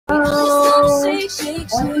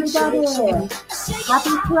Everybody, happy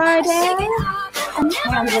Friday.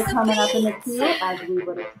 Hands are coming up in the queue as we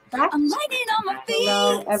would expect.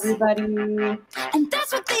 Hello, everybody. And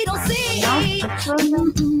that's what they don't see.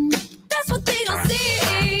 That's what they don't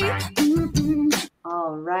see.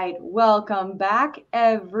 All right, welcome back,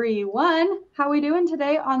 everyone. How are we doing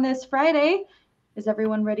today on this Friday? Is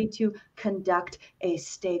everyone ready to conduct a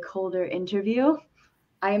stakeholder interview?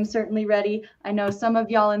 I am certainly ready. I know some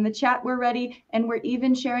of y'all in the chat were ready, and we're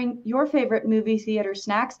even sharing your favorite movie theater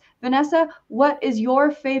snacks. Vanessa, what is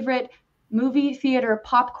your favorite movie theater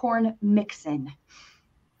popcorn mix-in?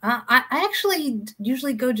 I actually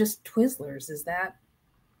usually go just Twizzlers. Is that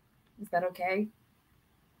okay?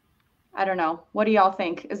 I don't know. What do y'all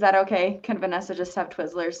think? Is that okay? Can Vanessa just have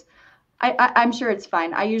Twizzlers? I'm sure it's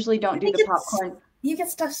fine. I usually don't do the popcorn. You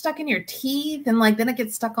get stuff stuck in your teeth, and then it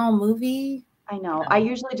gets stuck all movie. I know. I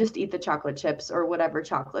usually just eat the chocolate chips or whatever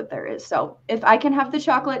chocolate there is. So if I can have the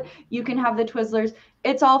chocolate, you can have the Twizzlers.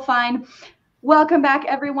 It's all fine. Welcome back,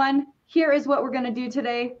 everyone. Here is what we're going to do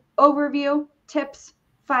today. Overview, tips,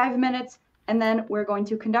 5 minutes, and then we're going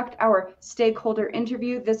to conduct our stakeholder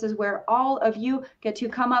interview. This is where all of you get to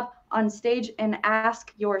come up on stage and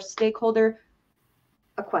ask your stakeholder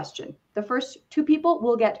a question. The first 2 people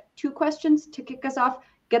will get 2 questions to kick us off,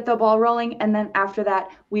 get the ball rolling, and then after that,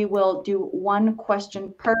 we will do 1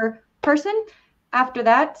 question per person. After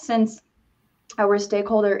that, since our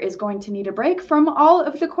stakeholder is going to need a break from all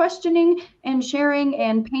of the questioning and sharing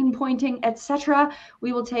and pain pointing, etc.,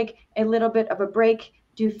 we will take a little bit of a break,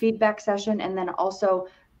 do feedback session, and then also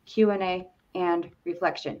Q&A and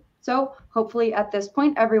reflection. So hopefully at this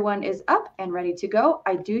point, everyone is up and ready to go.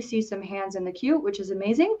 I do see some hands in the queue, which is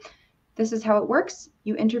amazing. This is how it works.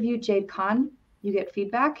 You interview Jade Khan, you get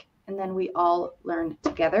feedback, and then we all learn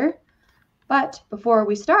together. But before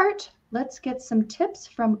we start, let's get some tips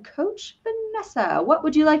from Coach Vanessa. What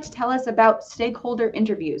would you like to tell us about stakeholder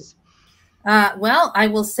interviews? Well, I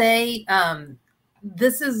will say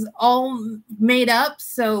this is all made up,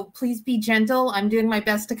 so please be gentle. I'm doing my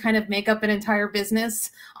best to kind of make up an entire business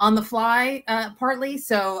on the fly, partly,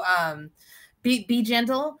 so be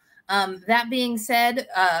gentle. That being said,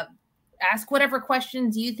 ask whatever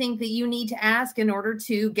questions you think that you need to ask in order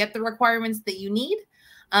to get the requirements that you need.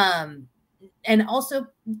 And also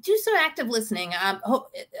do some active listening.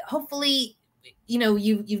 Hopefully, you know,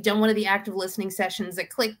 you've done one of the active listening sessions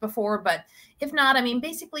at Click before, but if not, I mean,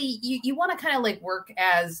 basically you want to kind of like work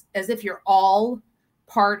as if you're all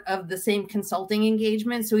part of the same consulting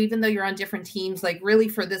engagement. So even though you're on different teams, like really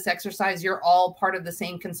for this exercise, you're all part of the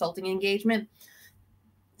same consulting engagement.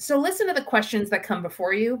 So listen to the questions that come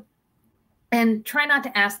before you. And try not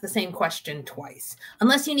to ask the same question twice,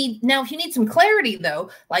 unless you need. Now, if you need some clarity, though,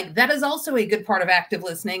 like that is also a good part of active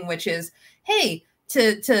listening, which is, hey,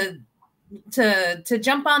 to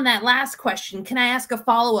jump on that last question, can I ask a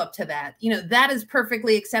follow-up to that? You know, that is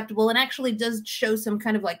perfectly acceptable and actually does show some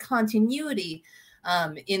kind of like continuity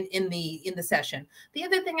in the session. The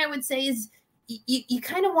other thing I would say is you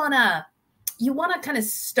kind of want to kind of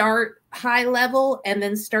start high level and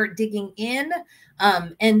then start digging in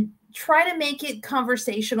and try to make it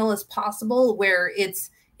conversational as possible, where it's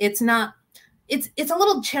a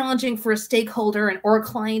little challenging for a stakeholder or a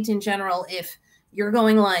client in general if you're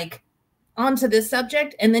going like onto this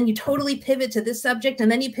subject and then you totally pivot to this subject and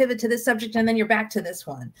then you pivot to this subject and then you're back to this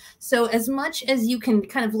one. So as much as you can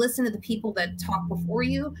kind of listen to the people that talk before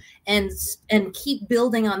you and keep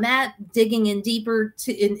building on that, digging in deeper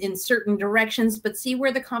in certain directions, but see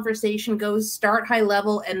where the conversation goes, start high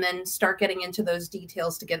level and then start getting into those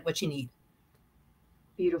details to get what you need.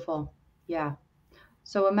 Beautiful. Yeah.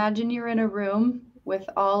 So imagine you're in a room with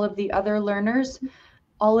all of the other learners.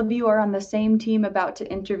 All of you are on the same team about to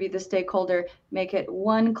interview the stakeholder. Make it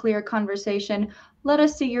one clear conversation. Let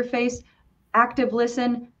us see your face. Active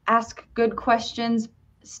listen. Ask good questions.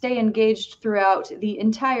 Stay engaged throughout the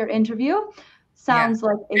entire interview. Sounds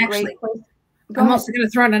like a great place. I'm also going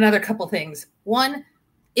to throw in another couple things. One,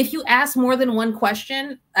 if you ask more than one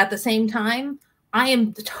question at the same time, I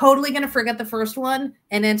am totally going to forget the first one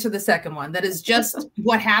and answer the second one. That is just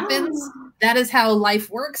what happens. That is how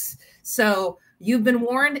life works. So you've been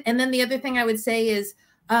warned. And then the other thing I would say is,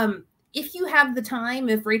 if you have the time,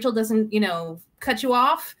 if Rachel doesn't, cut you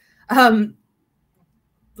off,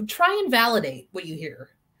 try and validate what you hear.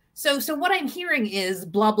 So what I'm hearing is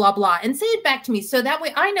blah, blah, blah, and say it back to me. So that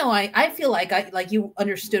way I know I feel like you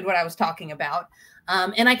understood what I was talking about.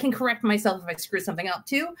 And I can correct myself if I screw something up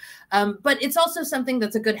too. But it's also something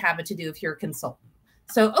that's a good habit to do if you're a consultant.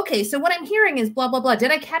 So, okay, so what I'm hearing is blah, blah, blah. Did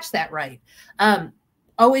I catch that right?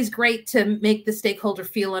 always great to make the stakeholder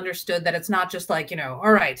feel understood, that it's not just like,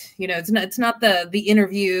 all right, it's not the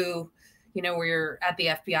interview, where you're at the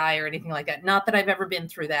FBI or anything like that. Not that I've ever been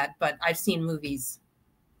through that, but I've seen movies.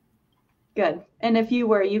 Good. And if you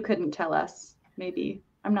were, you couldn't tell us. Maybe.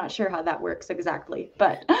 I'm not sure how that works exactly,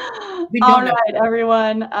 but all right,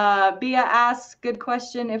 everyone. Bia asks, good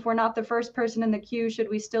question. If we're not the first person in the queue, should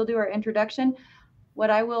we still do our introduction?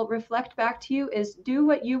 What I will reflect back to you is do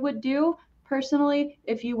what you would do personally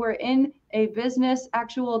if you were in a business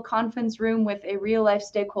actual conference room with a real life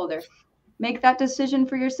stakeholder. Make that decision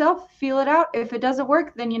for yourself, feel it out. If it doesn't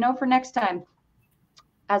work, then for next time.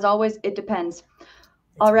 As always, it depends.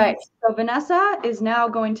 All right, so Vanessa is now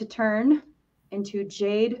going to turn into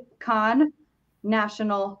Jade Khan,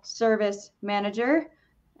 National Service Manager.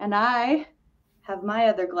 And I have my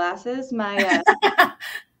other glasses, my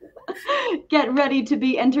Get Ready to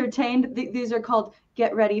Be Entertained. These are called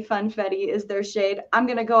Get Ready Funfetti is their shade. I'm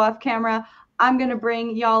going to go off camera. I'm going to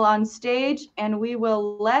bring y'all on stage and we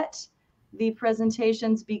will let the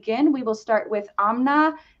presentations begin. We will start with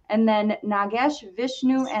Amna, and then Nagesh,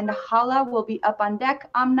 Vishnu, and Hala will be up on deck.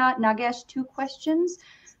 Amna, Nagesh, 2 questions.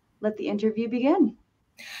 Let the interview begin.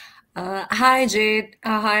 Hi, Jade.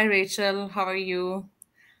 Hi, Rachel. How are you?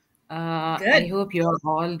 Good. I hope you're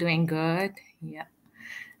all doing good. Yeah.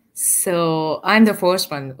 So I'm the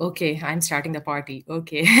first one. Okay, I'm starting the party.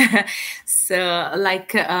 Okay. So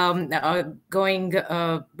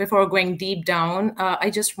before going deep down,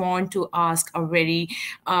 I just want to ask a very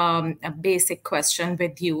a basic question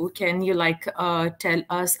with you. Can you tell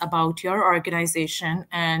us about your organization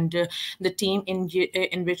and the team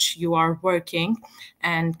in which you are working,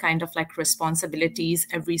 and kind of responsibilities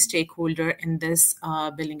every stakeholder in this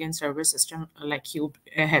billing and service system like you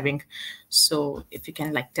having? So if you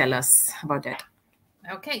can tell us about that.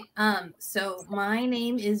 Okay. So my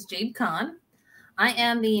name is Jade Khan. I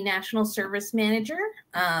am the National Service Manager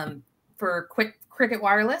for Cricket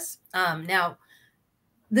Wireless. Now,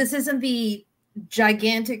 this isn't the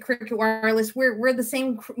gigantic Cricket Wireless. We're the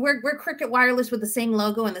same. We're Cricket Wireless with the same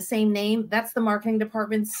logo and the same name. That's the marketing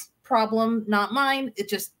department's problem, not mine. It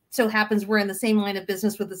just so happens we're in the same line of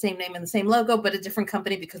business with the same name and the same logo, but a different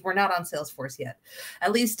company because we're not on Salesforce yet,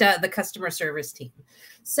 at least the customer service team.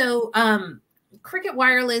 So Cricket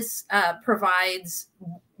Wireless provides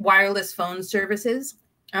wireless phone services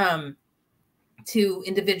to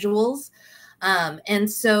individuals.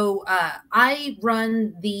 And so I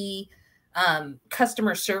run the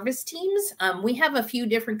customer service teams. We have a few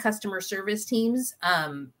different customer service teams.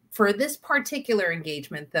 For this particular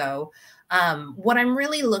engagement, though, what I'm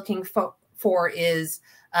really looking for is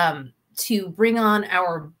to bring on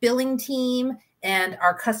our billing team and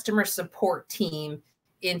our customer support team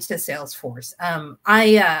into Salesforce.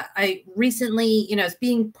 I recently, as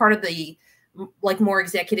being part of the more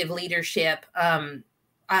executive leadership,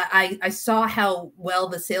 I saw how well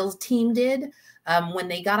the sales team did when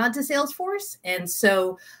they got onto Salesforce. And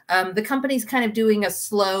so the company's kind of doing a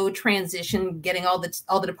slow transition, getting all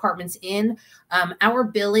the departments in. Our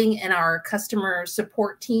billing and our customer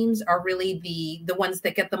support teams are really the ones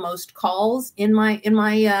that get the most calls in my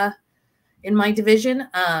division.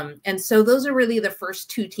 And so those are really the first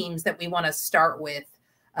 2 teams that we want to start with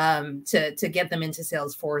to get them into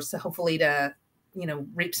Salesforce, so hopefully to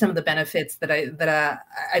reap some of the benefits that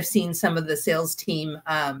I've seen some of the sales team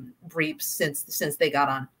reap since they got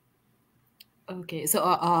on. Okay, so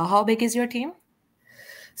how big is your team?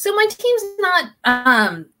 So my team's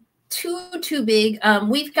not too big.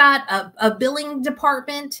 We've got a billing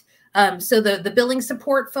department. So the billing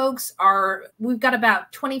support folks we've got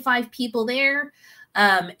about 25 people there.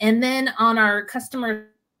 And then on our customer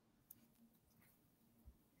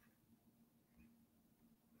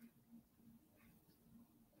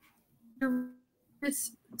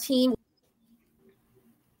team.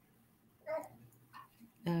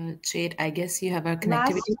 Jade, I guess you have a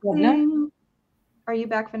connectivity problem. Are you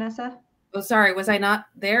back, Vanessa? Oh, sorry. Was I not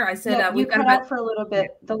there? I said we've got out for a little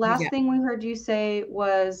bit. The last thing we heard you say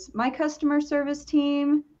was my customer service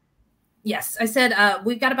team. Yes, I said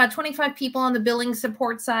we've got about 25 people on the billing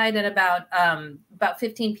support side and about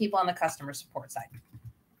 15 people on the customer support side.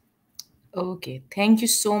 Okay, thank you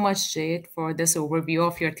so much, Jade, for this overview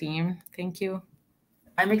of your team. Thank you.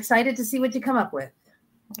 I'm excited to see what you come up with.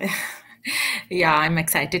 Yeah, I'm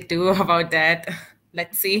excited too about that.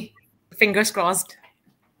 Let's see. Fingers crossed.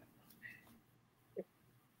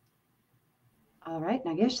 All right,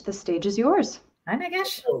 Nagesh, the stage is yours. Hi,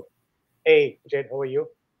 Nagesh. Hey, Jade, how are you?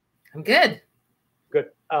 I'm good.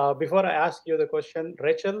 Good. Before I ask you the question,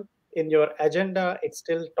 Rachel, in your agenda, it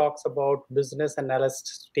still talks about business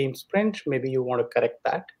analyst team sprint. Maybe you want to correct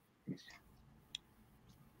that.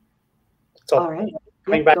 So All right.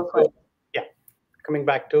 coming Yep, back go for to, it. yeah, coming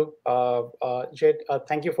back to Jed,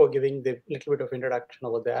 thank you for giving the little bit of introduction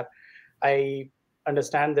over there. I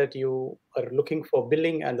understand that you are looking for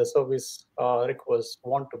billing and the service requests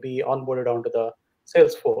want to be onboarded onto the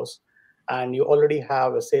Salesforce, and you already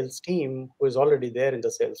have a sales team who is already there in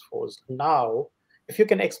the Salesforce. Now, if you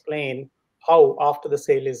can explain how after the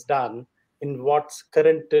sale is done, in what's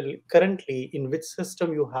currently in which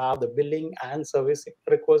system you have the billing and service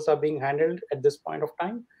requests are being handled at this point of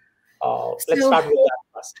time. Let's So start with that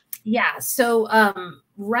first. yeah, so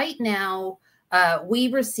right now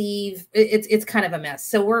we receive it's kind of a mess.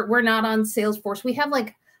 So we're not on Salesforce. We have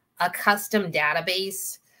like a custom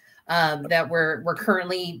database that we're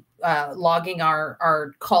currently logging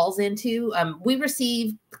our calls into. We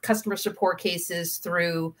receive customer support cases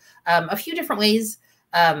through a few different ways.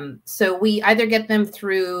 So we either get them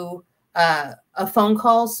through a phone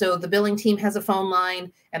call. So the billing team has a phone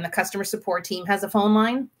line and the customer support team has a phone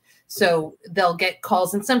line. So they'll get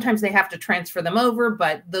calls and sometimes they have to transfer them over,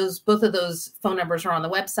 but both of those phone numbers are on the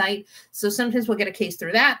website. So sometimes we'll get a case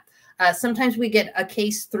through that. Sometimes we get a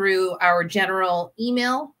case through our general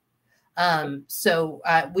email. So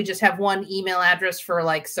we just have one email address for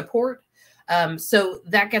like support. So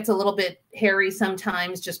that gets a little bit hairy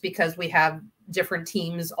sometimes just because we have different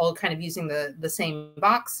teams all kind of using the same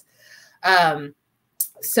box.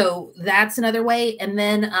 So that's another way. And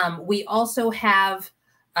then we also have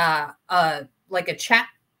like a chat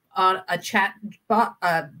bot,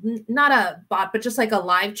 not a bot, but just like a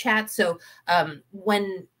live chat. So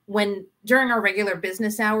when during our regular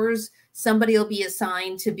business hours, somebody will be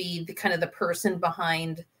assigned to be the kind of the person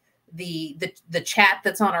behind the chat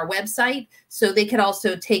that's on our website. So they could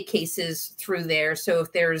also take cases through there. So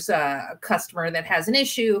if there's a customer that has an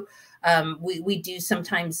issue, we do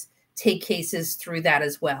sometimes take cases through that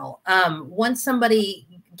as well. Once somebody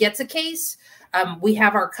gets a case, we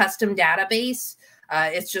have our custom database.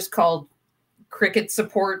 It's just called Cricket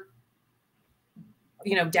Support,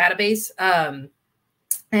 database.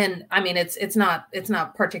 And I mean, it's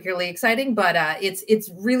not particularly exciting, but it's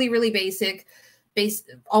really, really basic.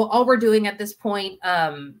 All we're doing at this point,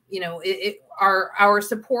 our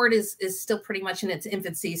support is still pretty much in its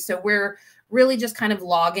infancy. So we're really just kind of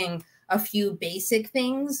logging a few basic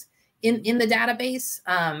things in the database.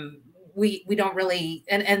 We don't really,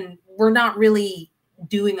 and we're not really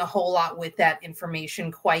doing a whole lot with that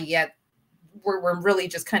information quite yet. We're really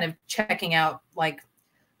just kind of checking out like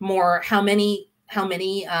more how many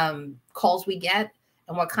calls we get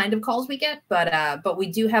and what kind of calls we get. But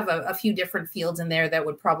we do have a few different fields in there that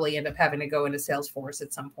would probably end up having to go into Salesforce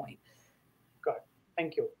at some point. Got it.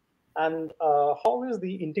 Thank you. And how is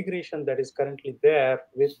the integration that is currently there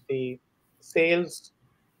with the Salesforce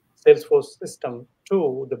system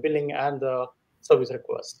to the billing and the service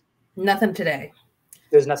request? Nothing today.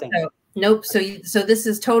 There's nothing. So, nope. So this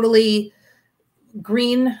is totally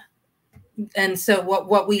green. And so what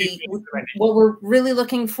we're really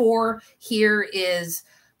looking for here is,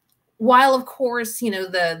 while of course,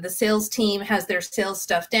 the sales team has their sales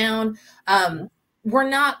stuff down, we're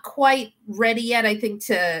not quite ready yet, I think,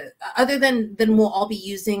 to other than we'll all be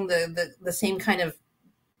using the same kind of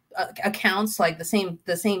accounts, like the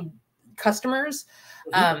same customers.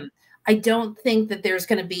 I don't think that there's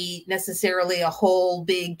going to be necessarily a whole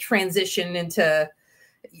big transition into,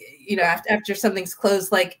 after something's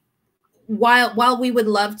closed. Like while we would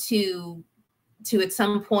love to at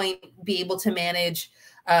some point be able to manage,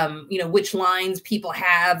 which lines people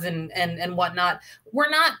have and whatnot, we're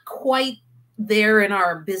not quite there in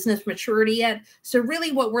our business maturity yet. So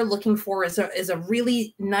really what we're looking for is a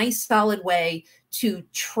really nice, solid way to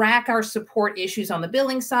track our support issues on the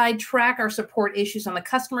billing side, track our support issues on the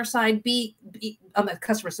customer side, be on the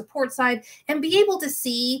customer support side, and be able to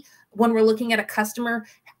see when we're looking at a customer,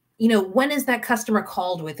 when is that customer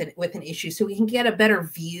called with an issue, so we can get a better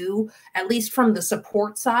view, at least from the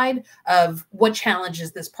support side, of what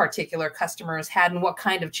challenges this particular customer has had and what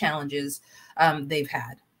kind of challenges they've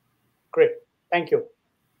had. Great. Thank you.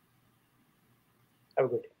 Have a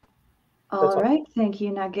good day. All right. Thank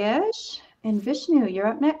you, Nagesh. And Vishnu, you're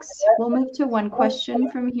up next. We'll move to one question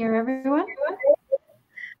from here, everyone.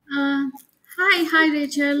 Hi,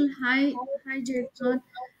 Rachel. Hi, Jason.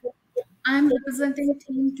 I'm representing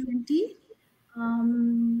Team 20.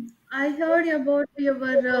 I heard about your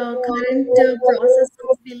current process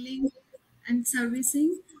of billing and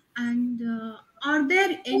servicing. And are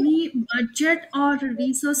there any budget or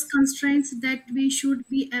resource constraints that we should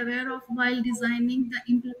be aware of while designing the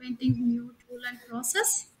implementing new tool and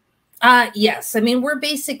process? Yes. I mean, we're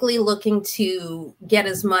basically looking to get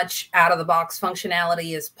as much out of the box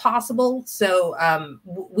functionality as possible. So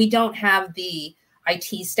we don't have the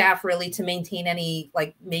IT staff really to maintain any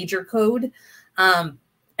like major code.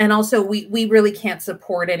 And also we really can't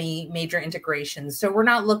support any major integrations. So we're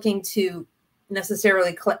not looking to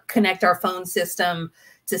necessarily connect our phone system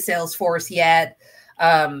to Salesforce yet.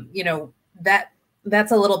 You know,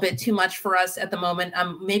 that's a little bit too much for us at the moment.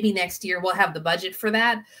 Maybe next year we'll have the budget for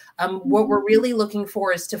that. What we're really looking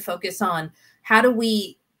for is to focus on how do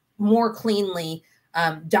we more cleanly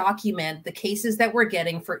document the cases that we're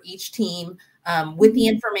getting for each team with the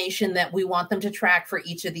information that we want them to track for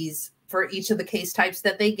each of the case types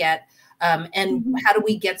that they get. And how do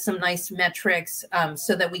we get some nice metrics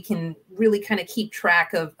so that we can really kind of keep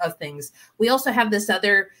track of things. We also have this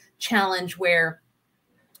other challenge where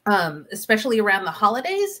especially around the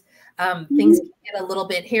holidays, things can get a little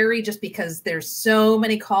bit hairy just because there's so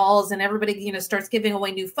many calls and everybody, you know, starts giving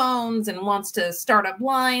away new phones and wants to start up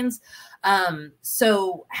lines.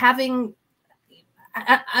 So having,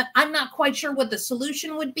 I'm not quite sure what the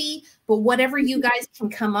solution would be, but whatever you guys can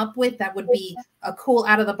come up with, that would be a cool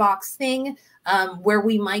out of the box thing where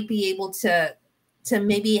we might be able to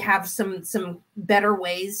maybe have some better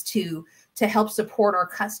ways to help support our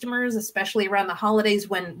customers, especially around the holidays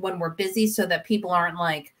when we're busy, so that people aren't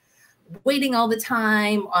like waiting all the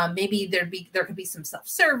time. Maybe there could be some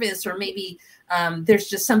self-service, or maybe there's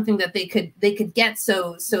just something that they could get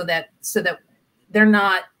so that they're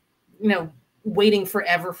not, you know, waiting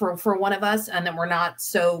forever for one of us, and that we're not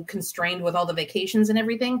so constrained with all the vacations and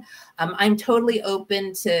everything. I'm totally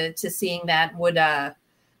open to seeing that. Would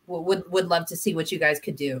love to see what you guys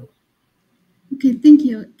could do. Okay, thank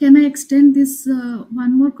you. Can I extend this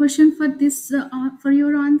one more question for this for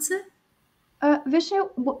your answer? Vishnu,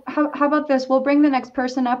 how about this? We'll bring the next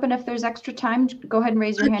person up, and if there's extra time, go ahead and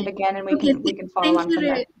raise your hand again, and we can follow on from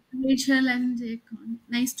there. Rachel and Jacob.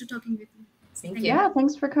 Nice to talking with you. Thank you. Yeah,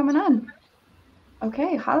 thanks for coming on.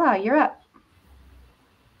 Okay, Hala, you're up.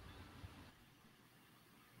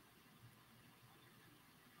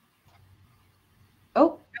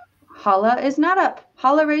 Oh, Hala is not up.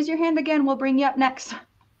 Hala, raise your hand again. We'll bring you up next.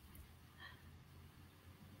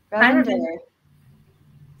 Ravinder.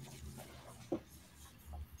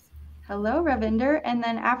 Hello, Ravinder. And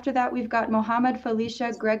then after that, we've got Mohammed,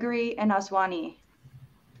 Felicia, Gregory, and Aswani.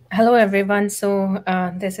 Hello, everyone. So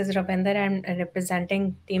this is Ravinder. I'm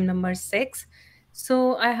representing team number 6.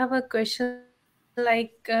 So I have a question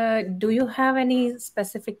like, do you have any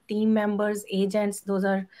specific team members, agents, those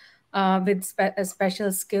are with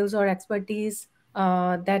special skills or expertise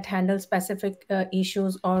that handle specific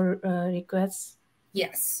issues or requests?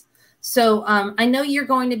 Yes. So I know you're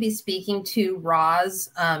going to be speaking to Roz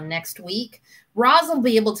next week. Roz will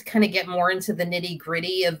be able to kind of get more into the nitty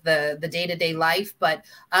gritty of the day-to-day life. But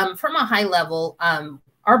from a high level,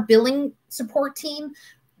 our billing support team,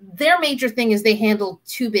 their major thing is they handle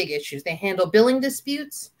 2 big issues. They handle billing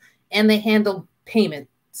disputes and they handle payments.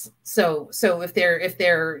 So if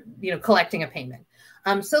they're you know, collecting a payment.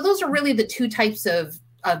 So those are really the 2 types of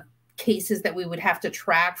cases that we would have to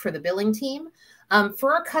track for the billing team.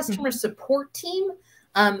 For our customer support team,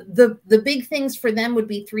 the big things for them would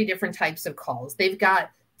be 3 different types of calls. They've got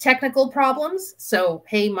technical problems. So,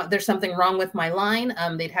 hey, there's something wrong with my line.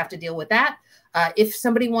 They'd have to deal with that. If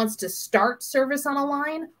somebody wants to start service on a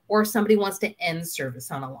line, or if somebody wants to end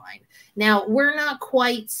service on a line. Now, we're not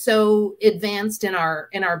quite so advanced in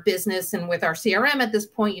our business and with our CRM at this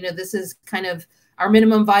point. You know, this is kind of our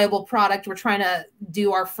minimum viable product. We're trying to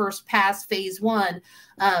do our first pass, phase 1.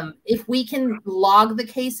 If we can log the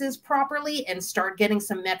cases properly and start getting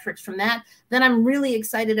some metrics from that, then I'm really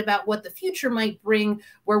excited about what the future might bring,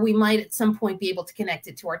 where we might at some point be able to connect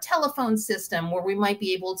it to our telephone system, where we might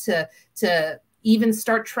be able to even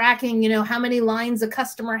start tracking, you know, how many lines a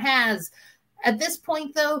customer has. At this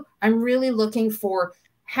point, though, I'm really looking for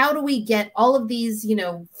how do we get all of these, you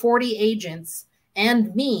know, 40 agents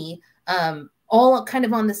and me all kind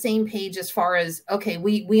of on the same page as far as, okay,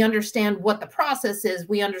 we understand what the process is.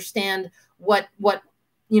 We understand what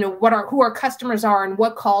you know, who our customers are and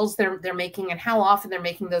what calls they're making and how often they're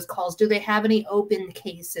making those calls. Do they have any open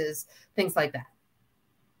cases? Things like that.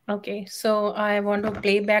 Okay, so I want to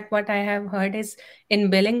play back what I have heard is in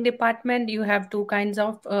billing department, you have 2 kinds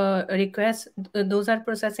of requests. Those are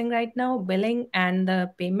processing right now, billing and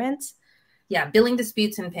payments. Yeah, billing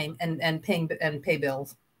disputes and pay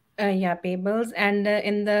bills. Yeah, pay bills. And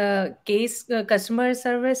in the case customer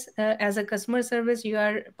service, as a customer service, you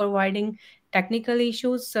are providing technical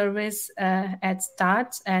issues service at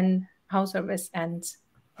starts and how service ends.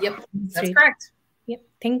 Yep, that's correct. Yep,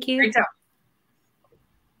 thank you. Great job.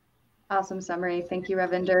 Awesome summary. Thank you,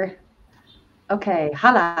 Ravinder. Okay,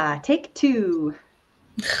 Hala, take 2.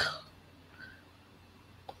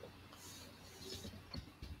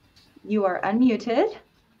 You are unmuted.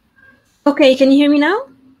 Okay, can you hear me now?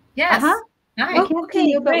 Yes. Hi. Hi. I can't see Okay,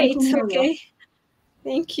 you, but we great. can hear you. Okay,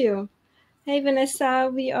 thank you. Hey, Vanessa,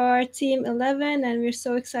 we are Team 11, and we're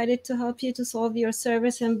so excited to help you to solve your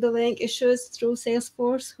service and billing issues through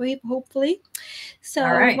Salesforce, hopefully. So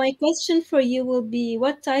All right. my question for you will be,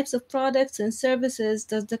 what types of products and services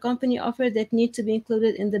does the company offer that need to be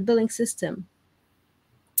included in the billing system?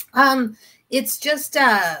 It's just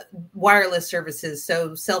wireless services,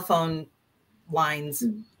 so cell phone lines.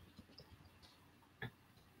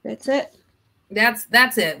 That's it?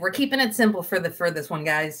 That's it. We're keeping it simple for this one,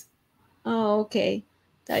 guys. Oh, okay.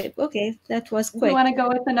 Okay, that was Do quick. you want to go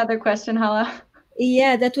with another question, Hala?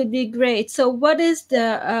 Yeah, that would be great. So what is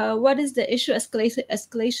the issue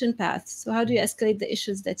escalation path? So how do you escalate the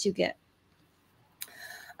issues that you get?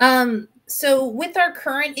 So with our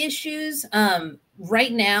current issues,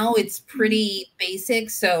 right now it's pretty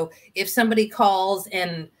basic. So if somebody calls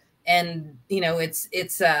and you know it's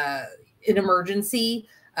an emergency,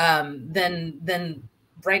 then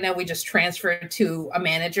right now we just transfer it to a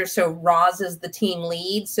manager. So Roz is the team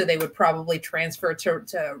lead, so they would probably transfer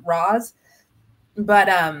to Roz. But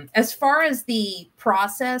as far as the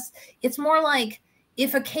process, it's more like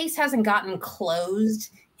if a case hasn't gotten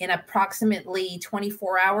closed in approximately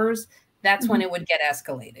 24 hours, that's when it would get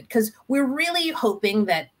escalated. Because we're really hoping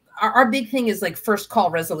that our big thing is like first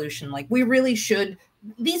call resolution. Like we really should,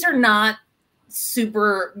 these are not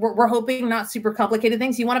super, we're hoping not super complicated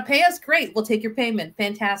things. You want to pay us? Great. We'll take your payment.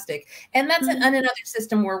 Fantastic. And that's another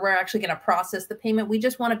system where we're actually going to process the payment. We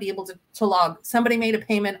just want to be able to log, somebody made a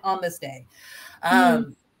payment on this day.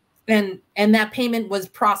 And that payment was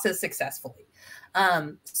processed successfully.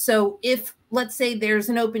 So if let's say there's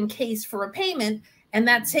an open case for a payment and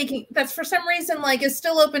that's for some reason like is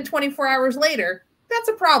still open 24 hours later, that's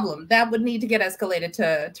a problem. That would need to get escalated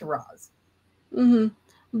to Roz.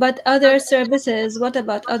 But other services, what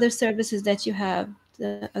about other services that you have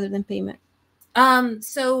other than payment?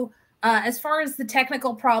 So as far as the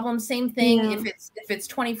technical problem, same thing. Yeah. If it's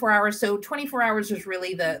 24 hours, so 24 hours is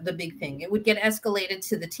really the big thing. It would get escalated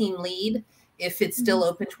to the team lead if it's still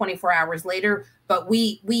open 24 hours later. But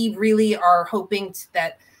we really are hoping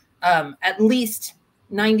that at least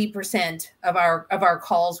 90% of our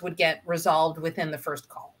calls would get resolved within the first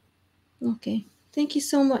call. Okay, thank you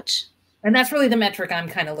so much. And that's really the metric I'm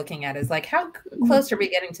kind of looking at, is like how close are we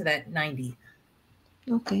getting to that 90?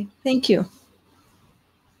 Okay, thank you.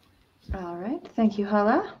 All right. Thank you,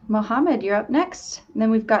 Hala. Mohammed, you're up next. And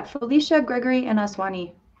then we've got Felicia, Gregory, and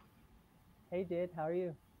Aswani. Hey, Jade, how are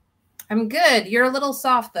you? I'm good. You're a little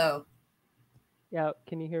soft, though. Yeah,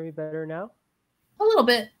 can you hear me better now? A little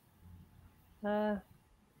bit. Is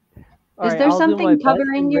there something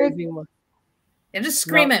covering your... Yeah, just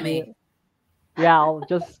scream at me. Yeah, I'll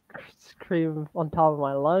just scream on top of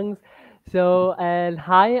my lungs. So, and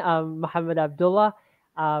hi, I'm Mohammed Abdullah.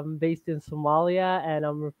 I'm based in Somalia, and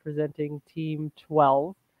I'm representing Team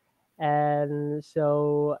 12. And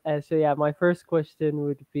so yeah, my first question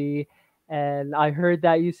would be, and I heard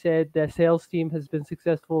that you said the sales team has been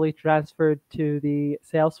successfully transferred to the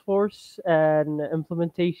Salesforce and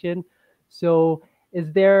implementation. So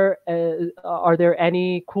are there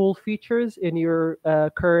any cool features in your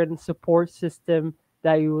current support system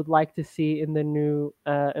that you would like to see in the new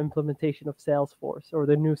implementation of Salesforce, or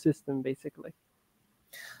the new system, basically?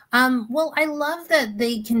 Well, I love that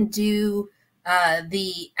they can do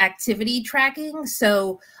the activity tracking.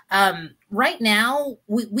 So right now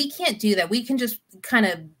we can't do that. We can just kind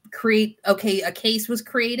of create, okay, a case was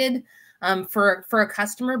created for a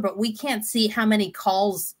customer, but we can't see how many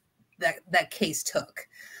calls that case took.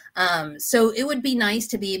 So it would be nice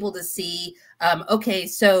to be able to see, okay,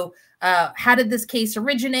 so how did this case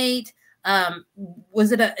originate?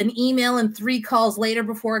 Was it an email and 3 calls later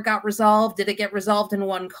before it got resolved? Did it get resolved in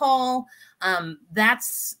 1 call?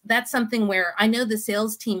 That's something where I know the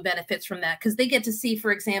sales team benefits from that, because they get to see,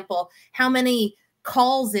 for example, how many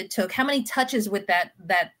calls it took, how many touches with that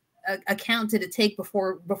account did it take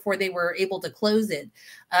before they were able to close it.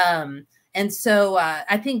 And so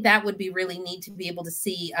I think that would be really neat to be able to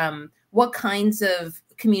see what kinds of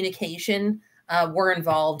communication were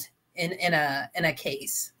involved in a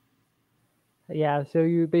case. Yeah, so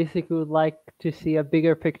you basically would like to see a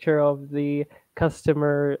bigger picture of the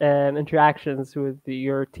customer and interactions with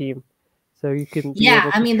your team, so you can be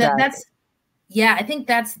able to I mean track. Yeah, I think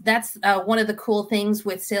that's one of the cool things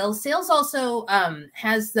with sales. Sales also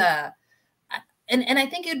has the, and I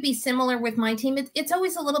think it would be similar with my team. It's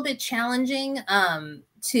always a little bit challenging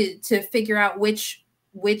to figure out which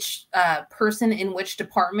person in which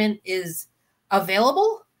department is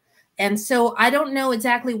available. And so I don't know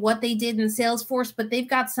exactly what they did in Salesforce, but they've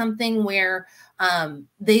got something where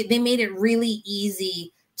they made it really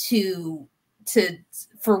easy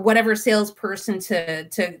for whatever salesperson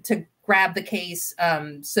to grab the case,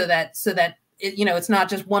 so that it, it's not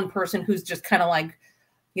just one person who's just kind of like,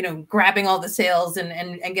 grabbing all the sales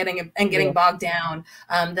and getting bogged down.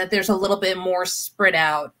 That there's a little bit more spread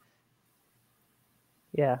out.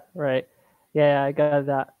 Yeah, right. Yeah, I got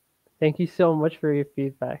that. Thank you so much for your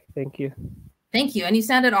feedback. Thank you. Thank you. And you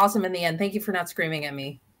sounded awesome in the end. Thank you for not screaming at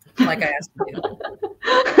me like I asked you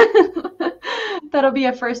to. That'll be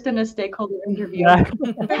a first in a stakeholder interview. Yeah.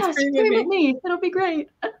 Yeah, scream at me. It'll be great.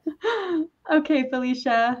 Okay,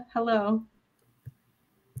 Felicia. Hello.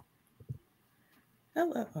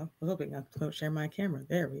 Hello. I was hoping I could share my camera.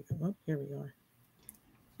 There we go. Oh, here we go.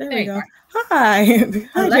 There we go. Hi.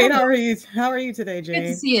 Hi, Jade. How are you? How are you today, Jade? Good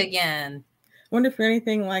to see you again. Wonder if you're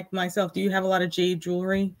anything like myself. Do you have a lot of jade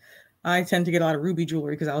jewelry? I tend to get a lot of ruby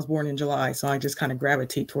jewelry because I was born in July, so I just kind of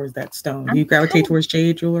gravitate towards that stone. Do you gravitate towards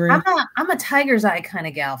jade jewelry? I'm a tiger's eye kind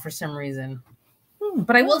of gal for some reason.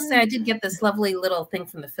 But I will say I did get this lovely little thing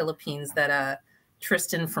from the Philippines that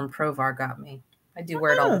Tristan from Provar got me. I do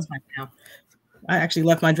wear it all the time now. I actually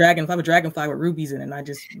left my dragonfly. I have a dragonfly with rubies in it, and I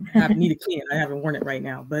just need a key, and I haven't worn it right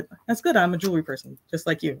now. But that's good. I'm a jewelry person, just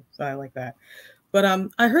like you, so I like that. But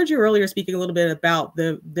I heard you earlier speaking a little bit about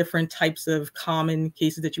the different types of common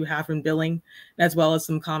cases that you have in billing, as well as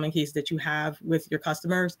some common cases that you have with your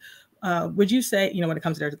customers. Would you say, when it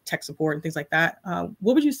comes to their tech support and things like that,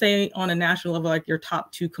 what would you say on a national level, like your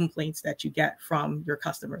top 2 complaints that you get from your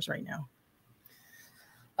customers right now?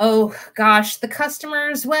 Oh gosh, the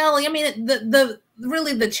customers. Well, I mean,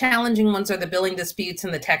 really the challenging ones are the billing disputes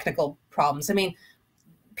and the technical problems. I mean,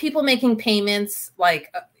 people making payments,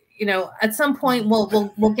 like, at some point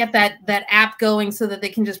we'll get that app going so that they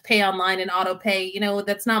can just pay online and auto pay.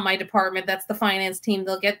 That's not my department. That's the finance team.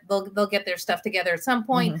 They'll get their stuff together at some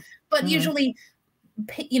point. But usually,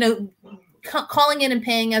 calling in and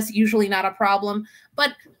paying us, usually not a problem.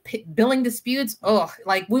 But billing disputes,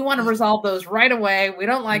 like we want to resolve those right away. We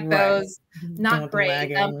don't like those. Not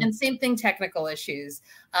great. And same thing, technical issues.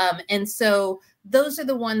 And so those are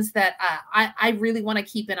the ones that I really want to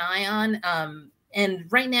keep an eye on. And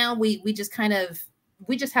right now we just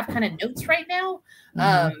have kind of notes right now.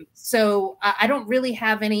 So I don't really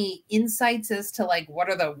have any insights as to like what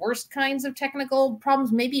are the worst kinds of technical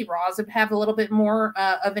problems. Maybe Roz would have a little bit more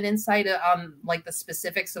of an insight on like the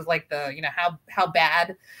specifics of like the, how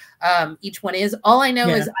bad each one is. All I know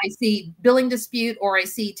is I see billing dispute or I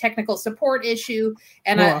see technical support issue.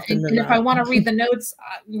 And if I want to read the notes,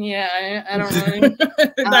 I don't know.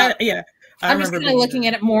 I'm just kind of looking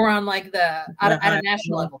at it more on like at a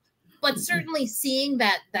national level. But certainly seeing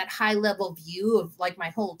that high level view of like my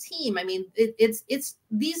whole team. I mean,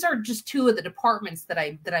 these are just 2 of the departments that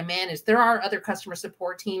I manage. There are other customer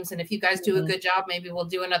support teams, and if you guys do a good job, maybe we'll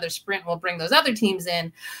do another sprint. We'll bring those other teams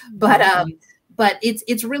in. But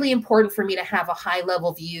it's really important for me to have a high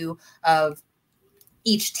level view of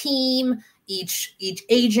each team, each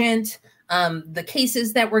agent. The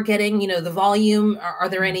cases that we're getting, the volume, are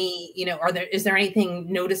there any, is there anything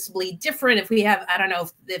noticeably different? If we have, I don't know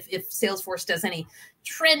if Salesforce does any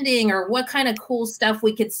trending or what kind of cool stuff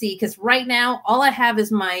we could see. Because right now, all I have is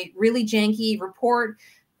my really janky report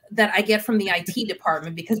that I get from the IT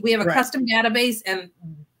department because we have a custom database and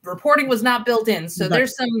reporting was not built in. So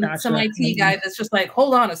there's some IT guy that's just like,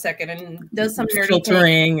 hold on a second, and does some nerdy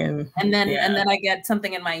filtering thing. And then I get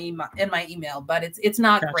something in my email, but it's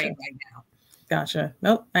not great right now. Gotcha.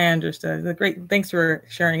 Nope, I understood. Great. Thanks for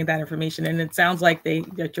sharing that information. And it sounds like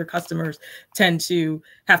that your customers tend to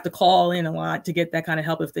have to call in a lot to get that kind of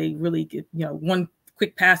help if they really get, one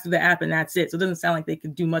quick pass through the app and that's it. So it doesn't sound like they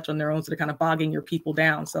could do much on their own. So they're kind of bogging your people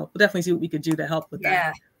down. So we'll definitely see what we could do to help with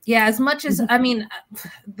that. Yeah, as much as, I mean,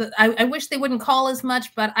 I wish they wouldn't call as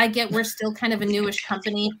much, but I get we're still kind of a newish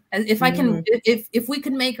company. If I can, if we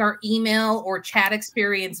could make our email or chat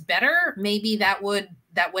experience better, maybe that would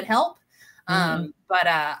help. But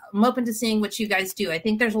I'm open to seeing what you guys do. I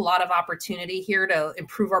think there's a lot of opportunity here to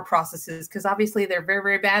improve our processes because obviously they're very,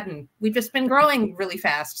 very bad and we've just been growing really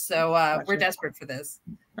fast. So we're desperate for this.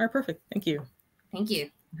 All right, perfect. Thank you. Thank you.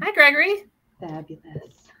 Hi, Gregory.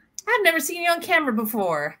 Fabulous. I've never seen you on camera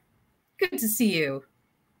before. Good to see you.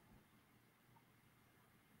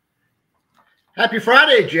 Happy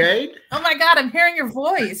Friday, Jade. Oh my God, I'm hearing your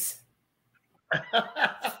voice.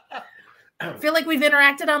 I feel like we've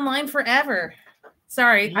interacted online forever.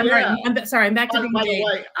 Sorry, I'm sorry. I'm back to being By the Jade.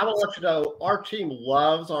 way, I want to let you know our team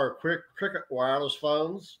loves our Cricket wireless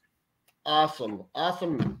phones. Awesome.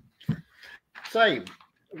 Say,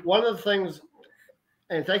 one of the things,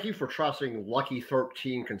 and thank you for trusting Lucky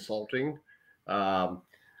 13 Consulting.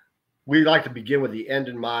 We like to begin with the end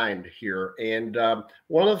in mind here. And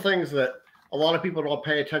one of the things that a lot of people don't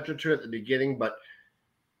pay attention to at the beginning, but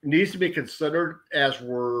needs to be considered as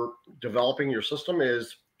we're developing your system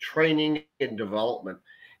is training and development.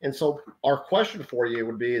 And so our question for you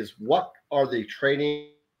would be is what are the training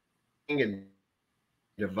and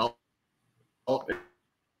development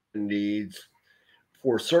needs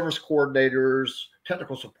for service coordinators,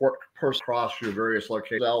 technical support personnel across your various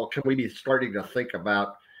locations? Can we be starting to think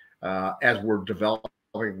about as we're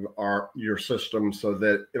developing your system so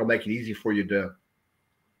that it'll make it easy for you to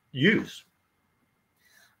use?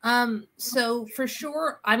 So for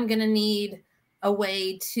sure, I'm going to need a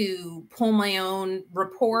way to pull my own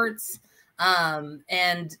reports.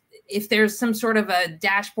 And if there's some sort of a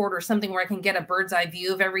dashboard or something where I can get a bird's eye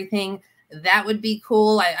view of everything, that would be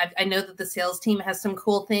cool. I know that the sales team has some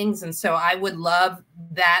cool things. And so I would love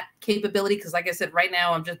that capability. Cause like I said, right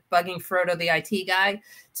now I'm just bugging Frodo, the IT guy,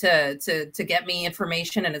 to get me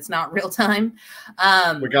information, and it's not real time.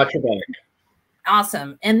 We got your back.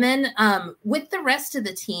 Awesome. And then with the rest of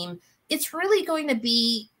the team, it's really going to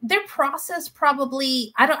be their process.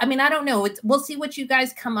 Probably, I don't know. We'll see what you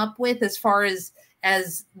guys come up with as far as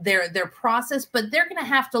their process, but they're going to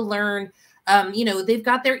have to learn. They've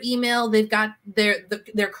got their email, they've got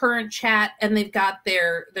their current chat, and they've got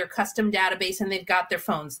their custom database, and they've got their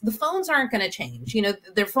phones. The phones aren't going to change.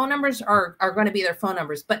 Their phone numbers are going to be their phone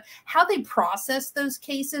numbers, but how they process those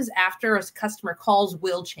cases after a customer calls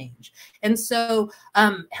will change. And so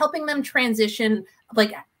helping them transition,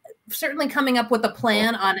 like certainly coming up with a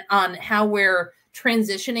plan on how we're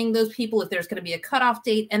transitioning those people, if there's going to be a cutoff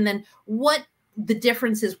date, and then what the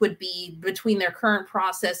differences would be between their current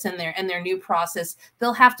process and their new process.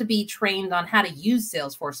 They'll have to be trained on how to use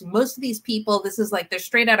Salesforce. And most of these people, this is like they're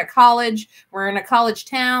straight out of college. We're in a college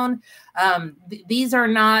town. These are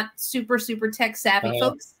not super tech savvy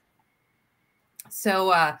folks.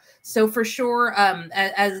 So for sure,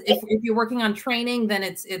 as if you're working on training, then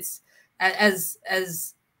it's as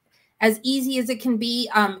easy as it can be.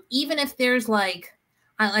 Even if there's like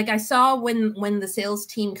I saw when the sales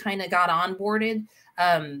team kind of got onboarded,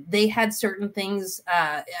 they had certain things.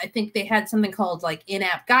 I think they had something called like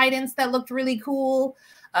in-app guidance that looked really cool.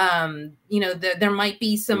 There might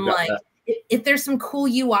be some if there's some cool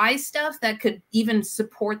UI stuff that could even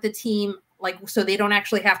support the team, like so they don't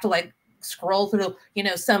actually have to like scroll through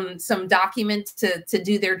some document to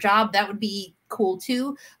do their job. That would be cool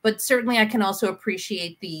too. But certainly I can also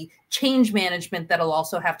appreciate the change management that'll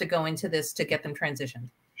also have to go into this to get them transitioned.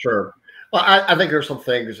 Sure. Well, I think there's some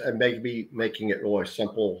things, and maybe making it really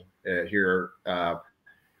simple here that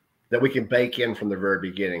we can bake in from the very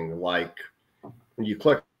beginning. Like when you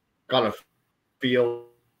click on a field,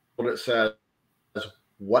 it says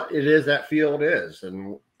what it is that field is.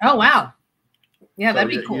 And oh, wow. Yeah, so that'd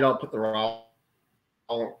be cool. You don't put the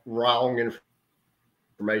wrong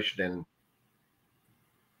information in.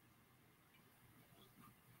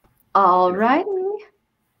 All righty.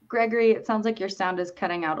 Gregory, it sounds like your sound is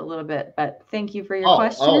cutting out a little bit, but thank you for your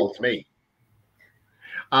question. Oh, it's me.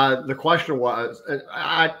 The question was,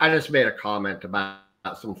 I just made a comment about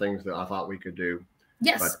some things that I thought we could do.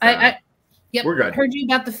 Yes, but, yep, we're good. Heard you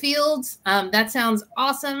about the fields. That sounds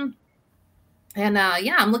awesome. And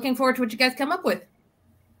yeah, I'm looking forward to what you guys come up with.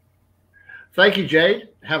 Thank you, Jade.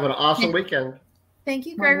 Have an awesome weekend. Thank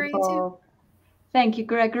you, Gregory. You too. Thank you,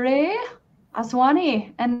 Gregory.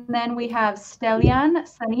 Aswani. And then we have Stellian,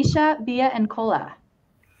 Sanisha, Bia, and Kola.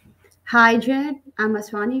 Hi, Jed. I'm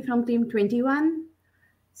Aswani from Team 21.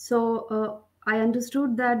 So I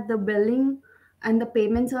understood that the billing and the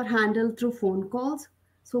payments are handled through phone calls.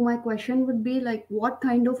 So my question would be like, what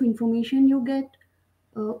kind of information you get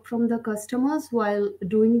from the customers while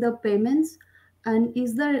doing the payments? And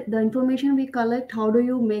is the information we collect, how do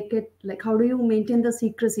you make it, like, how do you maintain the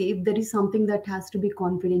secrecy if there is something that has to be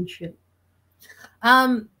confidential?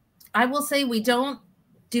 I will say we don't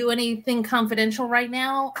do anything confidential right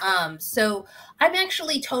now. So I'm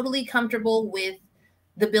actually totally comfortable with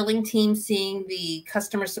the billing team seeing the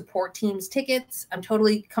customer support team's tickets. I'm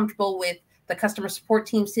totally comfortable with the customer support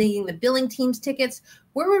team seeing the billing team's tickets.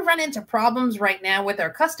 Where we run into problems right now with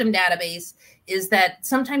our custom database is that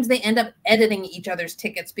sometimes they end up editing each other's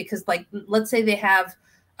tickets because, like, let's say they have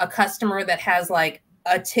a customer that has like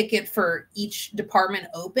a ticket for each department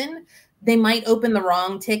open. They might open the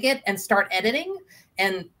wrong ticket and start editing.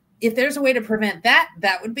 And if there's a way to prevent that,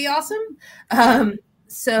 that would be awesome.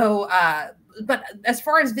 But as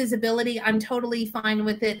far as visibility, I'm totally fine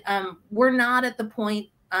with it. We're not at the point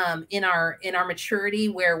in our maturity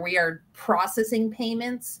where we are processing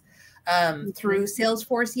payments through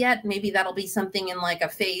Salesforce yet. Maybe that'll be something in like a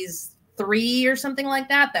phase 3 or something like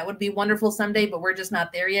that. That would be wonderful someday, but we're just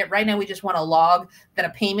not there yet. Right now, we just want to log that a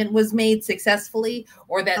payment was made successfully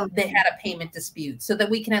or that they had a payment dispute so that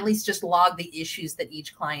we can at least just log the issues that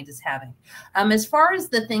each client is having. As far as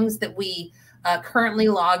the things that we currently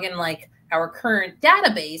log in, like our current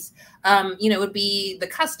database, it would be the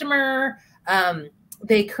customer.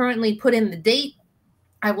 They currently put in the date.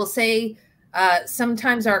 I will say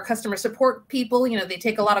sometimes our customer support people, they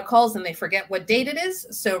take a lot of calls and they forget what date it is.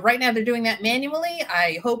 So right now they're doing that manually.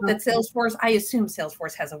 I hope that Salesforce, I assume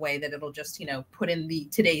Salesforce has a way that it'll just, put in the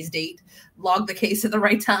today's date, log the case at the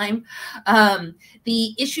right time.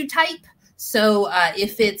 The issue type. So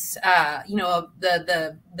if it's,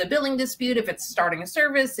 the billing dispute, if it's starting a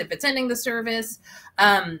service, if it's ending the service,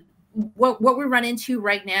 what we run into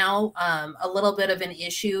right now, a little bit of an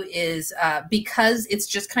issue is because it's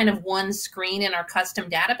just kind of one screen in our custom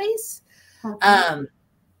database.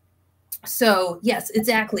 So yes,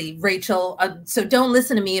 exactly, Rachel. So don't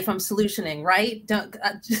listen to me if I'm solutioning, right? Don't.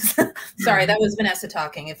 Sorry, that was Vanessa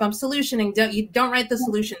talking. If I'm solutioning, don't write the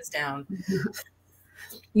solutions down.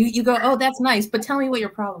 You go, oh, that's nice, but tell me what your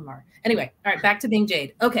problem are. Anyway, all right, back to being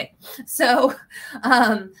Jade. Okay, so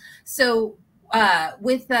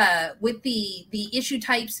with the issue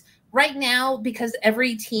types right now, because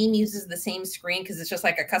every team uses the same screen because it's just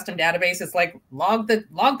like a custom database. It's like log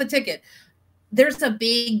the ticket. There's a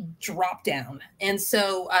big drop down, and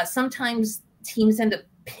so sometimes teams end up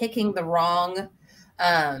picking the wrong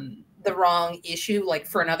issue, like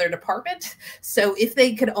for another department. So if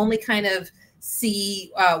they could only kind of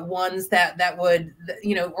see ones that would,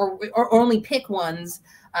 or only pick ones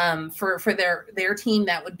for their team,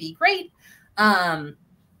 that would be great. And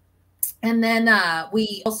then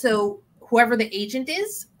we also, whoever the agent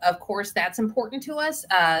is, of course, that's important to us.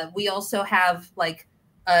 We also have like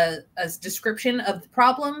a description of the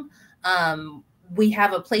problem. We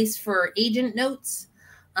have a place for agent notes.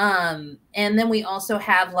 And then we also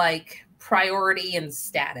have like priority and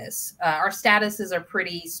status. Our statuses are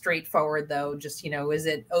pretty straightforward though. Just, is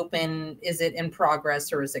it open? Is it in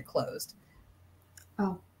progress, or is it closed?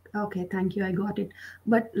 Oh, okay. Thank you. I got it.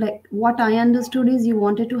 But like what I understood is you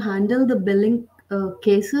wanted to handle the billing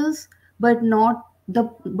cases, but not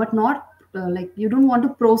like you don't want to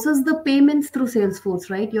process the payments through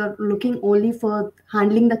Salesforce, right? You're looking only for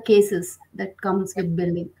handling the cases that comes with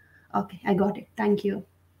billing. Okay, I got it. Thank you.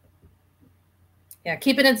 Yeah,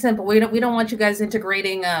 keeping it simple. We don't want you guys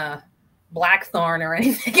integrating Blackthorn or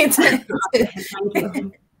anything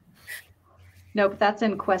into Nope, that's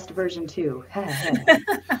in Quest version 2.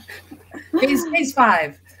 phase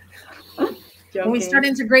 5. When we start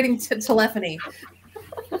integrating telephony.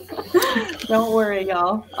 Don't worry,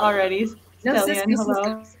 y'all. Alrighty. Stallion,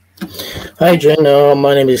 hello. Hi, Jen.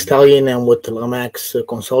 My name is Stallion. I'm with Telemax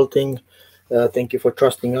Consulting. Thank you for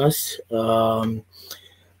trusting us.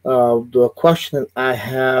 The question I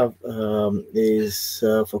have is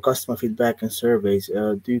for customer feedback and surveys.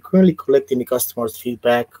 Do you currently collect any customers'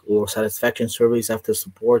 feedback or satisfaction surveys after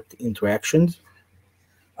support interactions?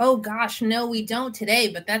 Oh gosh, no, we don't today,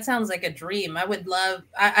 but that sounds like a dream. I would love,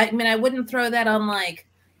 I mean, I wouldn't throw that on like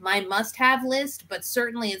my must-have list, but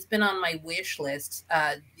certainly it's been on my wish list.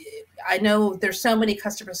 I know there's so many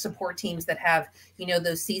customer support teams that have,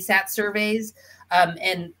 those CSAT surveys,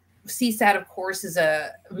 and CSAT, of course, is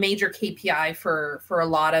a major KPI for a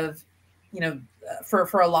lot of,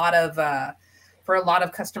 for a lot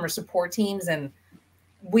of customer support teams, and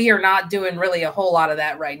we are not doing really a whole lot of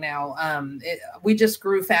that right now. We just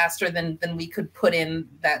grew faster than we could put in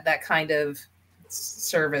that kind of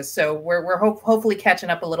service. So we're hopefully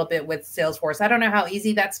catching up a little bit with Salesforce. I don't know how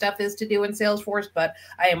easy that stuff is to do in Salesforce, but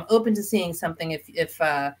I am open to seeing something if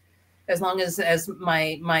as long as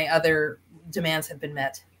my other demands have been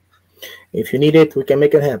met. If you need it, we can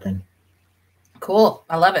make it happen. Cool.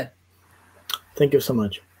 I love it. Thank you so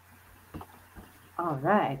much. All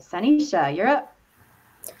right. Sanisha, you're up.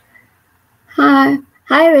 Hi,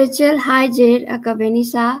 Rachel. Hi, Jade.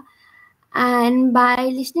 Vanessa. And by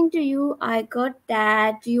listening to you, I got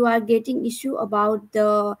that you are getting issue about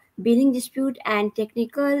the billing dispute and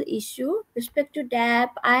technical issue. Respect to that,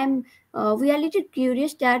 we are a little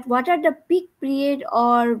curious that what are the peak period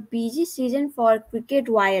or busy season for Cricket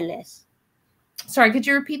Wireless? Sorry, could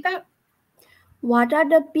you repeat that? What are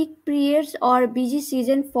the peak periods or busy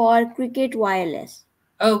season for Cricket Wireless?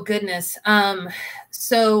 Oh goodness.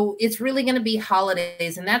 So it's really going to be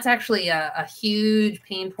holidays, and that's actually a huge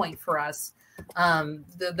pain point for us.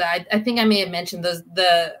 I think I may have mentioned those.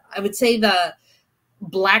 I would say the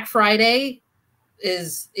Black Friday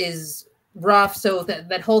is rough. So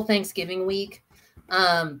that whole Thanksgiving week,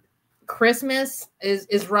 Christmas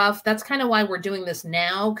is rough. That's kind of why we're doing this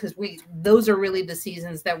now, because those are really the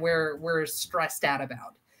seasons that we're stressed out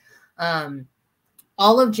about.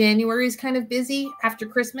 All of January is kind of busy after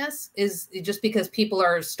Christmas, is just because people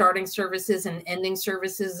are starting services and ending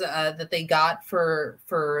services that they got for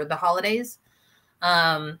the holidays.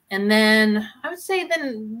 And then I would say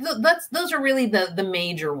then those are really the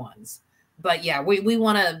major ones. But yeah, we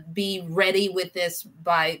want to be ready with this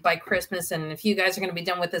by Christmas. And if you guys are going to be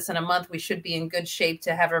done with this in a month, we should be in good shape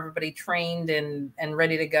to have everybody trained and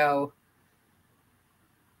ready to go.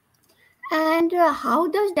 And how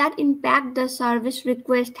does that impact the service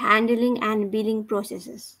request handling and billing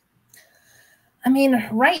processes? I mean,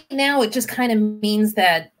 right now it just kind of means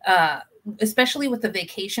that, especially with the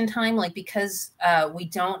vacation time, like because we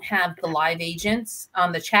don't have the live agents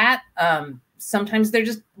on the chat, sometimes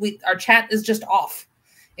our chat is just off.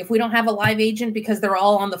 If we don't have a live agent because they're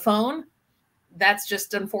all on the phone, that's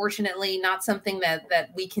just unfortunately not something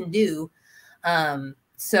that we can do.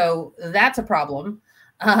 So that's a problem.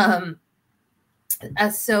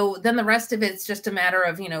 So then the rest of it's just a matter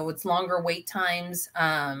of, it's longer wait times.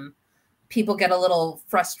 People get a little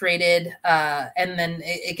frustrated, and then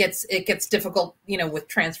it gets difficult, with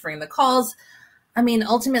transferring the calls. I mean,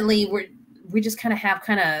 ultimately we just kind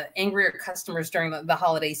of angrier customers during the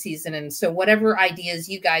holiday season. And so whatever ideas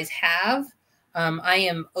you guys have, I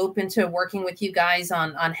am open to working with you guys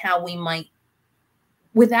on how we might,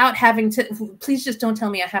 without having to, please just don't tell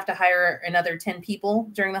me I have to hire another 10 people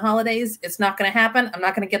during the holidays. It's not going to happen. I'm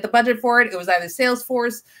not going to get the budget for it. It was either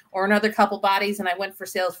Salesforce or another couple bodies, and I went for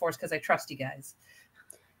Salesforce because I trust you guys.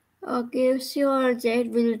 Okay, sure,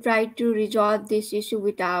 Jed. We'll try to resolve this issue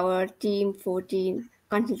with our Team 14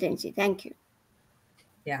 consultancy. Thank you.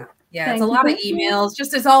 Yeah. It's a lot of emails.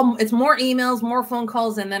 Just it's more emails, more phone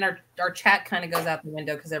calls, and then our chat kind of goes out the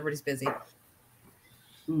window because everybody's busy.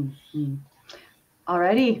 Mm-hmm.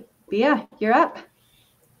 Alrighty, Bia, you're up.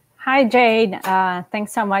 Hi, Jade.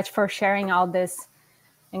 Thanks so much for sharing all this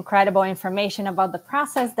incredible information about the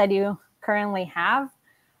process that you currently have.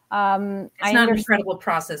 It's not an incredible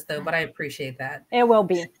process, though, but I appreciate that. It will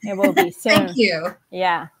be. It will be soon. Thank you.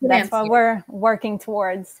 Yeah, that's what we're working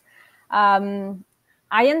towards.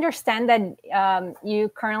 I understand that you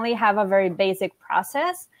currently have a very basic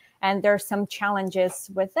process, and there's some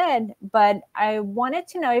challenges with it, but I wanted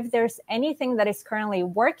to know if there's anything that is currently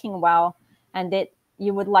working well and that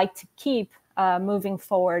you would like to keep moving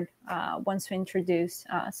forward once we introduce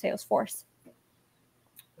Salesforce.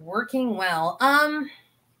 Working well.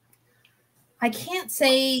 I can't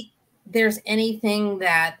say there's anything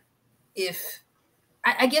that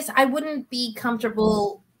I guess I wouldn't be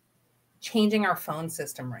comfortable changing our phone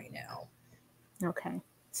system right now. Okay.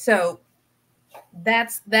 So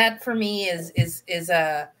that for me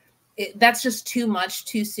that's just too much,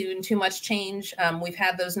 too soon, too much change. We've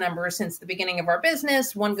had those numbers since the beginning of our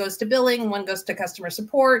business. One goes to billing, one goes to customer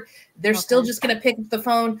support. They're still just going to pick up the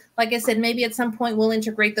phone. Like I said, maybe at some point we'll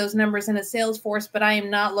integrate those numbers into Salesforce, but I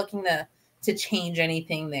am not looking to change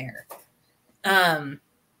anything there.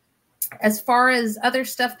 As far as other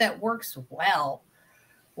stuff that works well,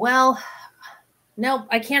 no,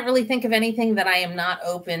 I can't really think of anything that I am not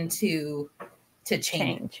open to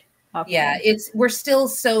change. Okay. Yeah, we're still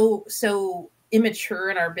so immature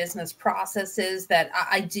in our business processes that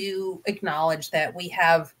I do acknowledge that we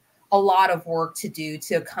have a lot of work to do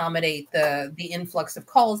to accommodate the influx of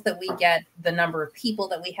calls that we get, the number of people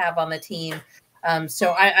that we have on the team.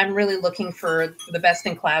 So I'm really looking for the best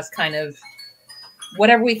in class kind of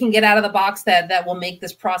whatever we can get out of the box that will make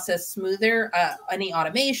this process smoother. Any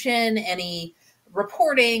automation, any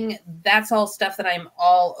reporting, that's all stuff that I'm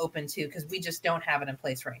all open to because we just don't have it in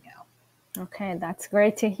place right now. Okay, that's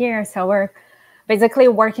great to hear. So we're basically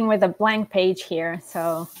working with a blank page here.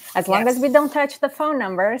 So as long as we don't touch the phone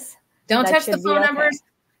numbers. Don't touch the phone numbers.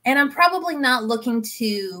 And I'm probably not looking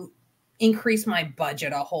to increase my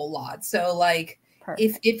budget a whole lot. So like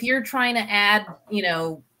if you're trying to add,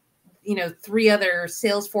 3 other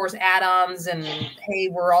Salesforce add-ons and hey,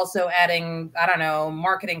 we're also adding, I don't know,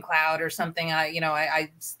 Marketing Cloud or something.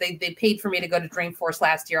 They paid for me to go to Dreamforce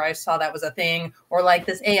last year. I saw that was a thing, or like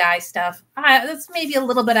this AI stuff. That's maybe a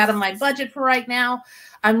little bit out of my budget for right now.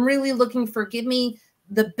 I'm really looking for, give me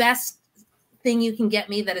the best thing you can get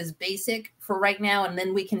me that is basic for right now, and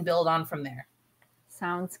then we can build on from there.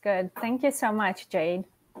 Sounds good. Thank you so much, Jade.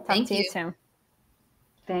 Talk to you soon.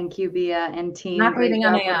 Thank you, Bia and team. Not Great hating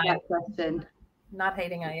on job with AI. that question. Not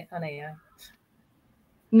hating on AI.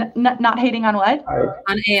 Not hating on what?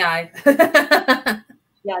 On AI.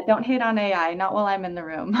 Yeah, don't hate on AI. Not while I'm in the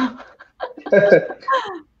room.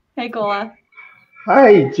 Hey, Gola.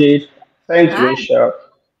 Hi, Jade. Thanks, Hi. Rachel.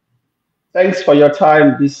 Thanks for your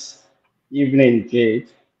time this evening, Jade.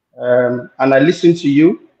 And I listened to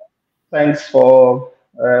you. Thanks for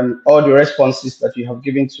all the responses that you have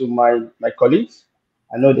given to my colleagues.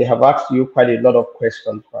 I know they have asked you quite a lot of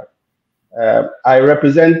questions. Right? I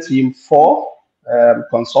represent Team 4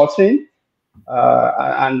 Consulting,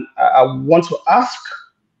 and I want to ask.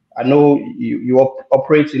 I know you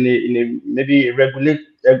operate in a maybe a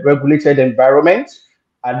regulated environment.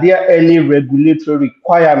 Are there any regulatory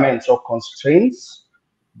requirements or constraints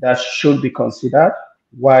that should be considered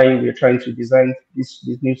while we're trying to design this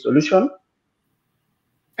new solution?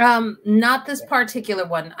 Not this particular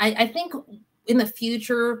one. I think in the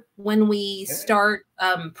future when we start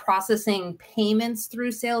processing payments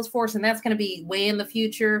through Salesforce, and that's going to be way in the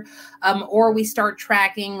future, or we start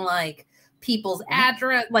tracking like people's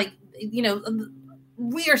address, like, you know,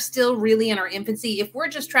 we are still really in our infancy. If we're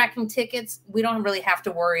just tracking tickets, we don't really have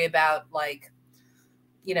to worry about, like,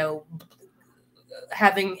 you know,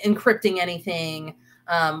 having encrypting anything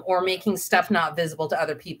or making stuff not visible to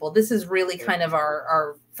other people. This is really kind of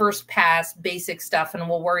our first pass basic stuff, and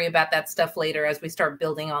we'll worry about that stuff later as we start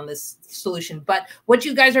building on this solution. But what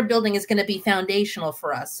you guys are building is going to be foundational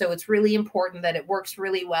for us. So it's really important that it works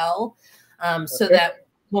really well so that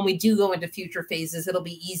when we do go into future phases, it'll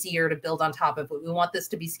be easier to build on top of it. We want this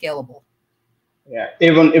to be scalable. Yeah,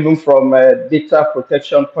 even from a data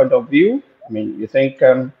protection point of view, I mean, you think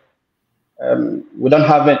we don't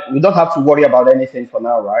have to worry about anything for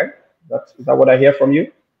now, right? Is that what I hear from you?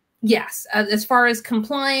 Yes, as far as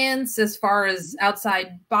compliance, as far as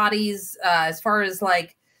outside bodies, as far as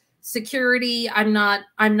like security, I'm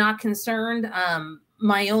not concerned.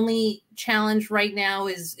 My only challenge right now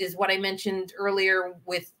is what I mentioned earlier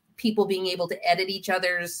with people being able to edit each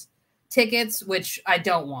other's tickets, which I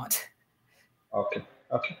don't want. Okay,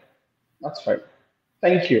 that's fine.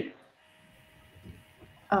 Thank you.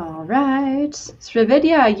 All right,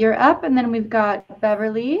 Srividya, you're up, and then we've got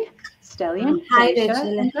Beverly, Stellian, Hi, Felicia,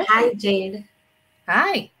 Rachel. and Hi, Jade.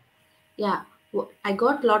 Hi. Yeah, I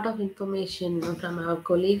got a lot of information from our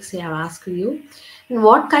colleagues. They have asked you,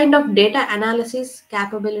 what kind of data analysis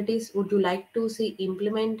capabilities would you like to see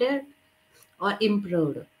implemented or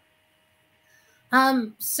improved?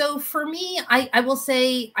 So for me, I will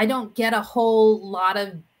say I don't get a whole lot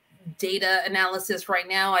of data analysis right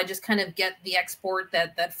now. I just kind of get the export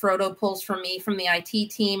that Frodo pulls from me from the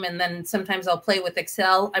IT team, and then sometimes I'll play with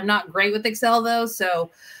Excel. I'm not great with Excel though,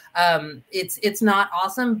 so it's not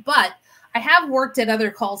awesome. But I have worked at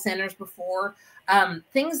other call centers before.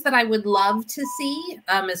 Things that I would love to see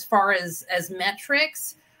as far as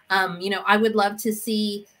metrics, you know, I would love to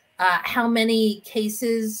see how many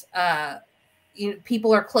cases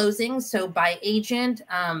people are closing. So by agent,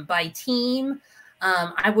 by team.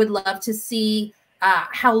 I would love to see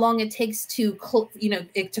how long it takes to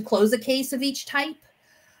to close a case of each type.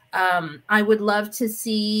 I would love to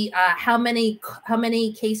see how many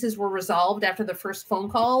cases were resolved after the first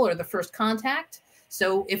phone call or the first contact.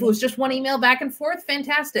 So if it was just one email back and forth,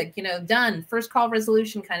 fantastic, you know, done, first call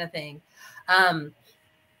resolution kind of thing.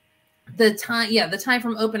 The time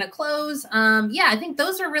from open to close. I think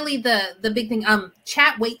those are really the big thing.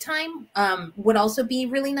 Chat wait time would also be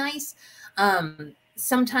really nice.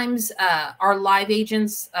 Sometimes our live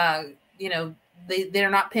agents, they're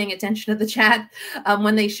not paying attention to the chat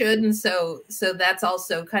when they should, and so that's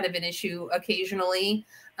also kind of an issue occasionally.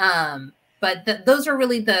 But those are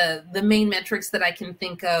really the main metrics that I can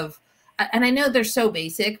think of, and I know they're so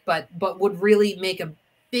basic, but would really make a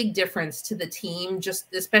big difference to the team,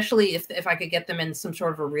 just especially if I could get them in some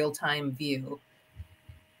sort of a real-time view.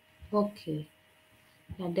 Okay.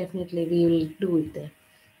 Yeah, definitely we will do it then.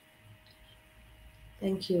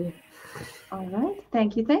 Thank you. All right.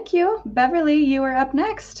 Thank you. Beverly, you are up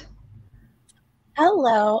next.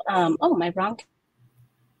 Hello. Oh, my wrong.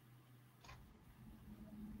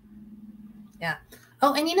 Yeah.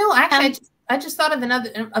 Oh, and you know, actually, I just thought of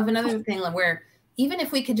another thing where even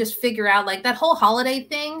if we could just figure out like that whole holiday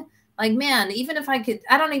thing, like, man, even if I could,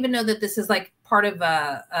 I don't even know that this is like part of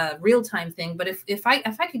a real-time thing, but if I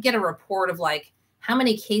could get a report of like how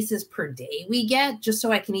many cases per day we get, just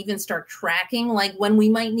so I can even start tracking like when we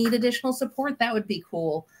might need additional support, that would be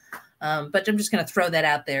cool. But I'm just going to throw that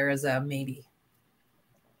out there as a maybe.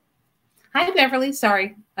 Hi, Beverly.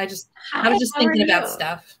 Sorry. I was just thinking about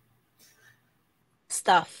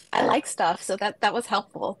stuff. I like stuff. So that was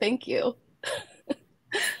helpful. Thank you.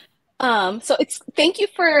 So thank you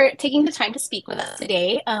for taking the time to speak with us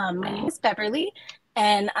today. My name is Beverly,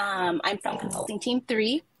 and I'm from Consulting Team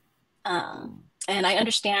 3. And I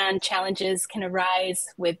understand challenges can arise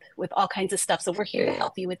with all kinds of stuff, so we're here to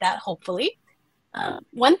help you with that, hopefully.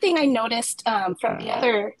 One thing I noticed from the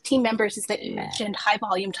other team members is that you mentioned high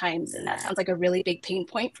volume times, and that sounds like a really big pain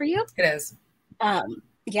point for you. It is.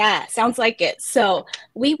 Yeah, sounds like it. So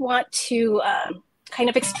we want to kind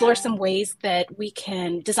of explore some ways that we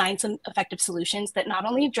can design some effective solutions that not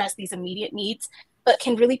only address these immediate needs, but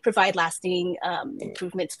can really provide lasting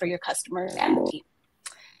improvements for your customers and the team.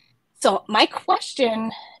 So my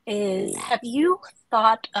question is, have you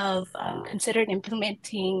thought of considered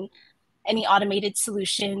implementing any automated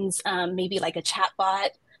solutions, maybe like a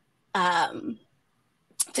chatbot,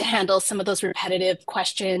 to handle some of those repetitive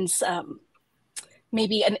questions,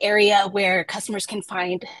 maybe an area where customers can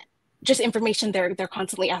find just information they're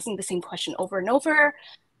constantly asking the same question over and over,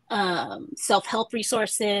 self-help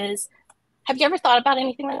resources. Have you ever thought about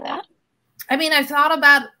anything like that? I mean, I've thought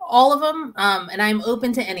about all of them, and I'm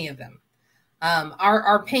open to any of them.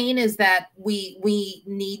 Our pain is that we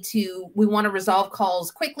want to resolve calls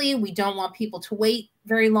quickly. We don't want people to wait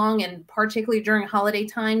very long, and particularly during holiday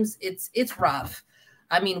times, it's rough.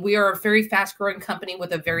 I mean, we are a very fast growing company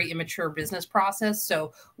with a very immature business process.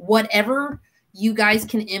 So whatever you guys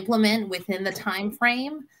can implement within the time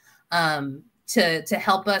frame to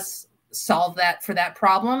help us solve that for that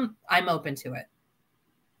problem, I'm open to it.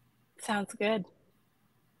 Sounds good.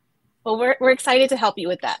 Well, we're excited to help you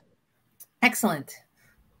with that. Excellent.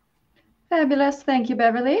 Fabulous. Thank you,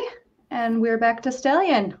 Beverly. And we're back to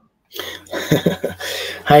Stallion.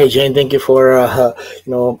 Hi, Jane. Thank you for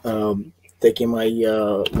taking my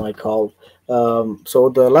my call. So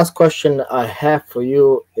the last question I have for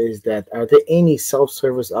you is that are there any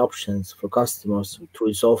self-service options for customers to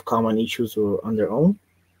resolve common issues or on their own?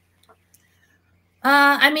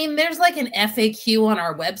 I mean, there's like an FAQ on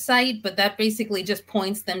our website, but that basically just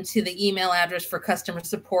points them to the email address for customer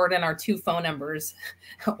support and our 2 phone numbers.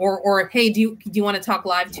 Or hey, do you want to talk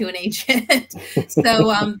live to an agent?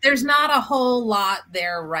 So there's not a whole lot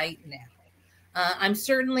there right now. I'm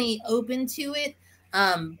certainly open to it.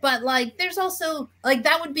 But like, there's also like,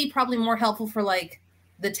 that would be probably more helpful for like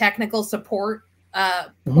the technical support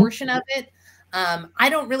portion of it. I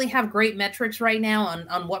don't really have great metrics right now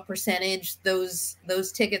on what percentage those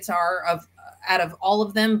tickets are out of all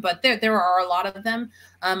of them, but there are a lot of them.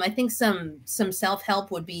 I think some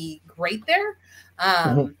self-help would be great there.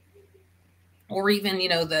 Or even,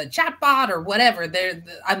 the chatbot or whatever.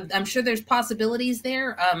 I'm sure there's possibilities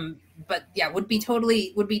there. But yeah, would be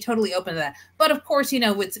totally open to that. But of course,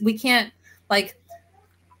 we can't, like,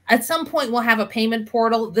 at some point we'll have a payment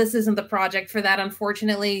portal. This isn't the project for that,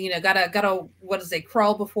 unfortunately. Gotta what is it?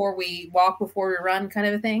 Crawl before we walk, before we run, kind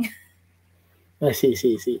of a thing. I see.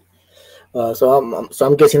 So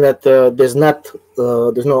I'm guessing that there's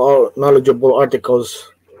no knowledgeable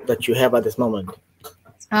articles that you have at this moment.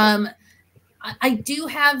 I do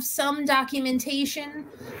have some documentation,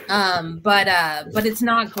 but it's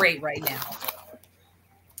not great right now.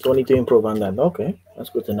 So we need to improve on that. Okay, that's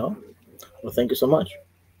good to know. Well, thank you so much.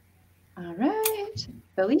 All right.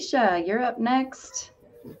 Felicia, you're up next.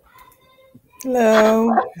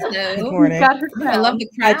 Hello. Hello. Good morning. Got her crown. I love the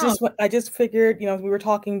crown. I just figured, we were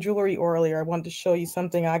talking jewelry earlier. I wanted to show you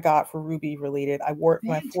something I got for Ruby related. I wore it for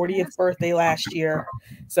my 40th birthday last year.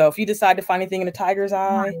 So if you decide to find anything in a tiger's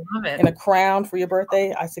eye and a crown for your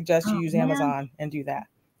birthday, I suggest you use Amazon and do that.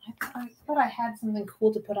 I thought I had something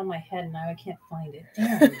cool to put on my head, and now I can't find it.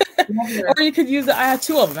 Damn. Or you could use it. I had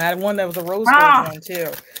 2 of them. I had one that was a rose gold one too.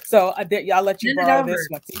 So I'll let you borrow this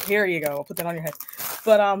one. Here you go. I'll put that on your head.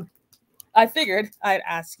 But I figured I'd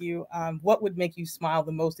ask you, what would make you smile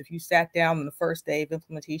the most if you sat down on the first day of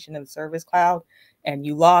implementation of the Service Cloud and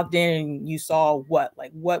you logged in and you saw what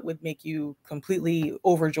would make you completely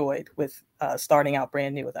overjoyed with starting out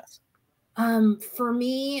brand new with us? For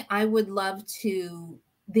me, I would love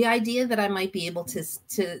the idea that I might be able to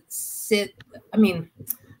sit, I mean,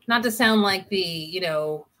 not to sound like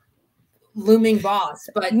the, looming boss,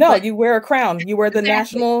 but you wear a crown. You wear the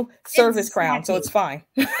national service crown, so it's fine.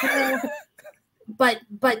 But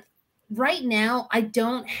right now, I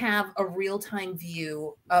don't have a real-time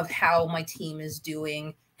view of how my team is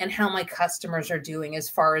doing and how my customers are doing as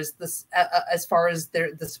far as this,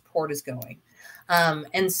 the support is going.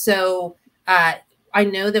 And so I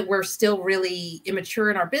know that we're still really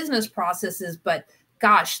immature in our business processes, but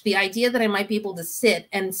gosh, the idea that I might be able to sit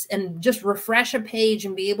and just refresh a page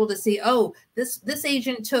and be able to see, oh, this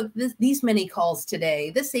agent took these many calls today.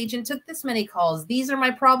 This agent took this many calls. These are my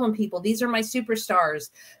problem people. These are my superstars.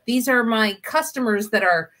 These are my customers that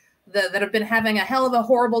are that have been having a hell of a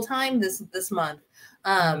horrible time this month.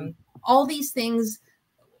 All these things,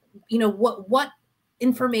 you know, what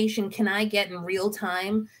information can I get in real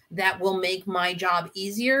time that will make my job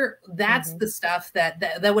easier? That's the stuff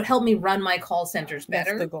that would help me run my call centers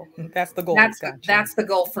better. That's the goal. That's the goal. That's the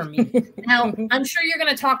goal for me. Now, I'm sure you're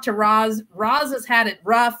going to talk to Roz. Roz has had it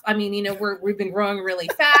rough. I mean, you know, we've been growing really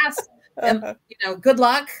fast. You know, good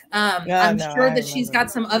luck. I'm sure that she's got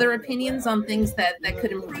some other opinions on things that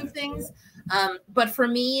could improve things. But for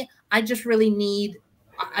me, I just really need,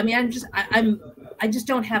 I mean, I just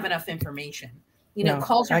don't have enough information. You know,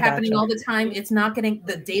 calls are happening all the time. It's not getting,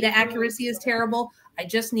 the data accuracy is terrible. I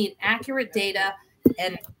just need accurate data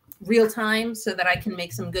and real time so that I can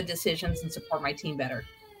make some good decisions and support my team better.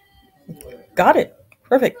 Got it.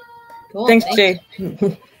 Perfect. Cool. Thanks, Jay.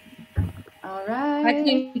 All right. Hi,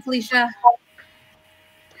 Queen Felicia.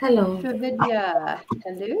 Hello. Vidya.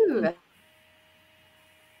 Hello.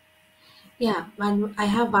 Yeah, I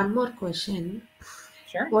have one more question.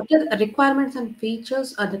 Sure. What are the requirements and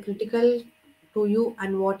features are the critical to you,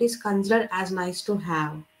 and what is considered as nice to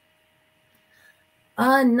have?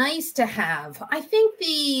 Nice to have. I think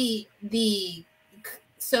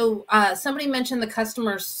somebody mentioned the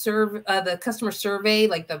customer survey,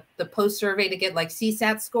 like the post survey to get like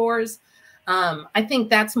CSAT scores. I think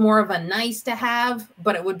that's more of a nice to have,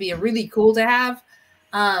 but it would be a really cool to have.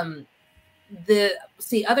 Other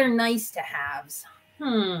nice to haves.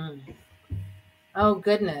 Oh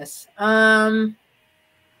goodness.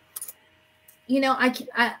 You know,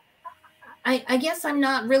 I guess I'm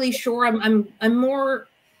not really sure. I'm more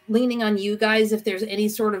leaning on you guys if there's any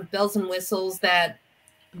sort of bells and whistles that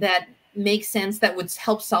make sense that would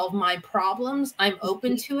help solve my problems. I'm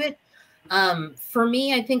open to it. For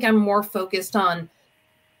me, I think I'm more focused on,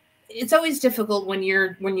 it's always difficult when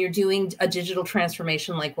you're doing a digital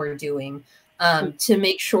transformation like we're doing, to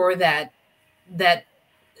make sure that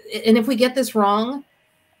and if we get this wrong,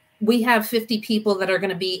 we have 50 people that are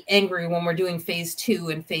going to be angry when we're doing phase 2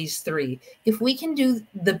 and phase 3. If we can do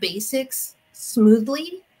the basics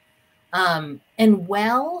smoothly and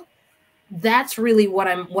well, that's really what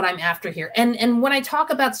I'm after here. And when I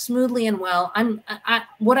talk about smoothly and well,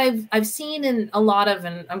 what I've seen in a lot of,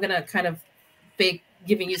 and I'm going to kind of fake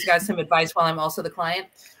giving you guys some advice while I'm also the client.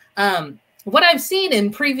 What I've seen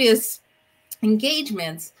in previous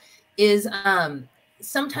engagements is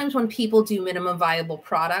sometimes when people do minimum viable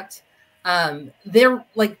product, they're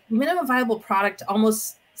like, minimum viable product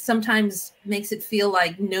almost sometimes makes it feel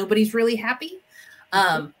like nobody's really happy.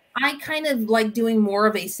 I kind of like doing more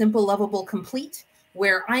of a simple, lovable, complete,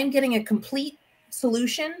 where I'm getting a complete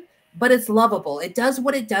solution, but it's lovable. It does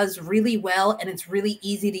what it does really well, and it's really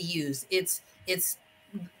easy to use. It's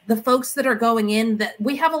the folks that are going in, that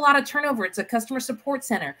we have a lot of turnover. It's a customer support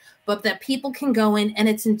center, but that people can go in and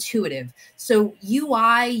it's intuitive. So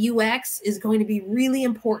UI, UX is going to be really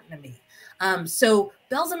important to me. So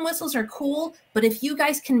bells and whistles are cool, but if you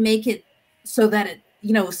guys can make it so that it,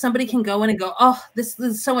 you know, somebody can go in and go, oh, this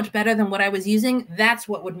is so much better than what I was using, that's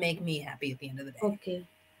what would make me happy at the end of the day. Okay.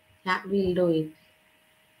 Yeah, we'll do it.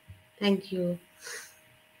 Thank you.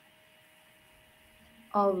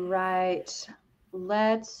 All right.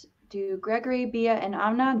 Let's do Gregory, Bia, and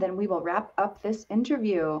Amna, then we will wrap up this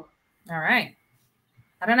interview. All right.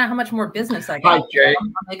 I don't know how much more business I got. Hi, Jay.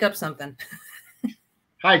 I'll make up something.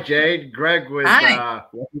 Hi, Jade. Greg with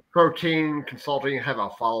Protein Consulting. I have a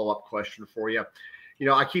follow-up question for you. You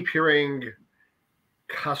know, I keep hearing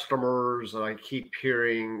customers and I keep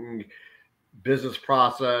hearing business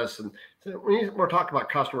process. And when we're talking about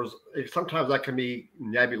customers, sometimes that can be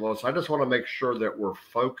nebulous. I just want to make sure that we're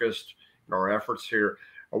focused in our efforts here.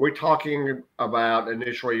 Are we talking about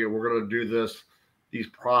initially we're going to do these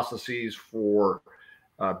processes for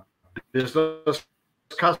business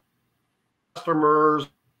customers,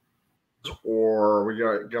 or are we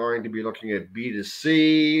going to be looking at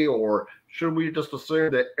B2C, or should we just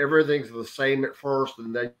assume that everything's the same at first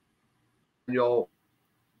and then you'll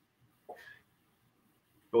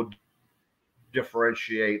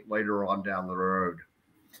differentiate later on down the road?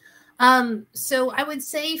 So I would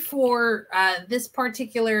say for this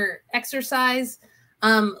particular exercise,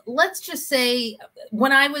 let's just say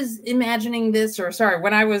when I was imagining this,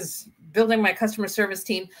 when I was building my customer service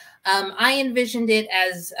team, I envisioned it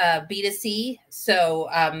as B2C. So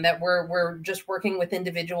that we're just working with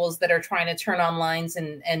individuals that are trying to turn on lines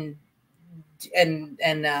and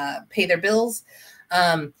pay their bills.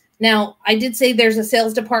 Now, I did say there's a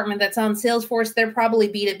sales department that's on Salesforce. They're probably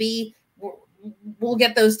B2B. We'll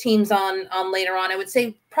get those teams on later on. I would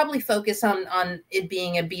say probably focus on it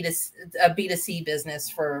being a B2C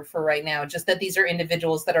business for right now, just that these are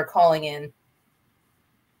individuals that are calling in.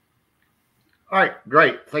 All right,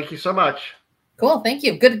 great. Thank you so much. Cool. Thank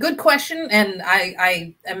you. Good question. And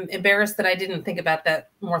I am embarrassed that I didn't think about that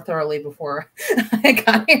more thoroughly before I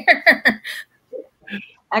got here.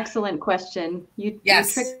 Excellent question. You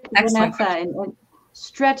tricked excellent Vanessa and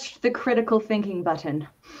stretched the critical thinking button.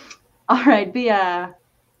 All right, Bia.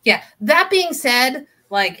 Yeah. That being said,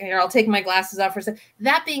 like here, I'll take my glasses off for a second.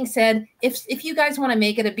 That being said, if you guys want to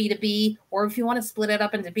make it a B2B, or if you want to split it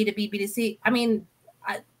up into B2B, B2C, I mean,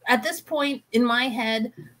 at this point in my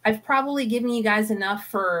head, I've probably given you guys enough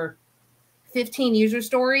for 15 user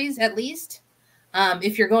stories at least.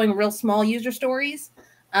 If you're going real small user stories,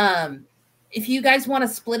 if you guys want to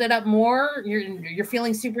split it up more, you're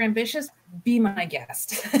feeling super ambitious, be my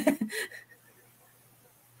guest.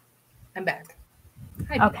 I'm back.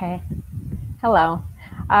 Hi. Okay. Hello.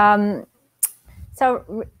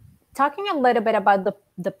 So talking a little bit about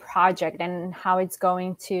the project and how it's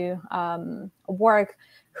going to work,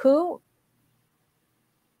 who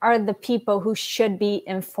are the people who should be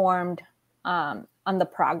informed on the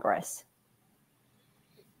progress?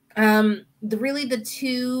 Really the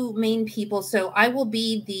two main people. So I will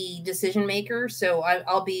be the decision maker. So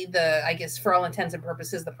I'll be the, I guess for all intents and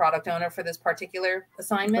purposes, the product owner for this particular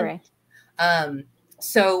assignment. Right.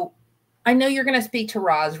 So I know you're going to speak to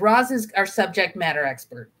Roz. Roz is our subject matter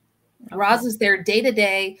expert. Okay. Roz is there day to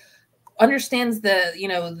day, understands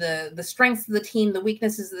the strengths of the team, the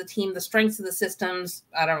weaknesses of the team, the strengths of the systems.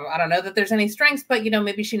 I don't know that there's any strengths, but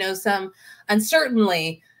maybe she knows some, and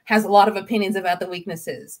certainly has a lot of opinions about the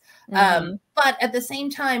weaknesses. Mm-hmm. But at the same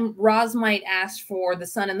time, Roz might ask for the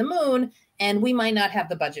sun and the moon, and we might not have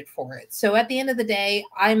the budget for it. So at the end of the day,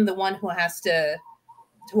 I'm the one who has to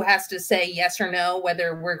say yes or no,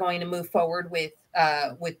 whether we're going to move forward with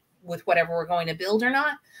whatever we're going to build or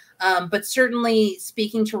not. But certainly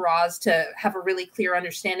speaking to Roz to have a really clear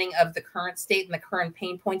understanding of the current state and the current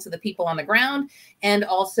pain points of the people on the ground, and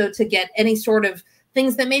also to get any sort of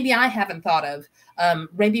things that maybe I haven't thought of.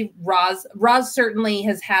 Maybe Roz certainly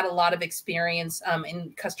has had a lot of experience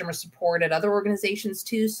in customer support at other organizations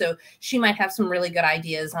too. So she might have some really good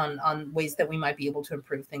ideas on ways that we might be able to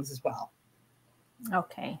improve things as well.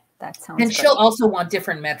 Okay, that sounds And great. She'll also want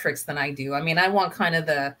different metrics than I do. I mean, I want kind of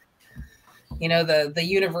the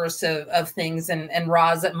universe of things, and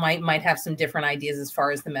Roz might have some different ideas as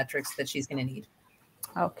far as the metrics that she's going to need.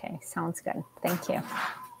 Okay, sounds good. Thank you.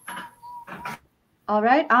 All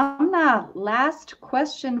right, Amna, last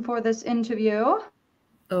question for this interview.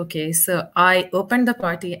 Okay, so I opened the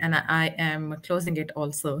party and I am closing it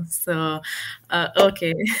also. So,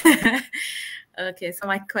 okay. Okay, so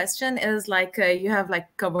my question is you have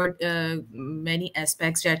covered many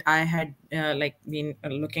aspects that I had been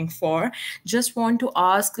looking for. Just want to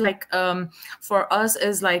ask for us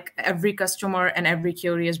is every customer and every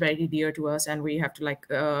query is very dear to us, and we have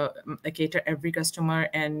to cater every customer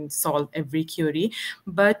and solve every query.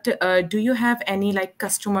 But do you have any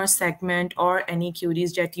customer segment or any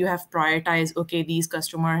queries that you have prioritized? Okay, these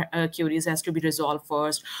customer queries has to be resolved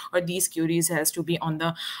first, or these queries has to be on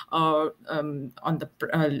the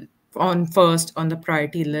first on the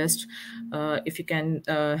priority list. If you can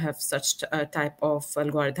have such type of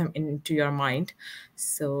algorithm into your mind.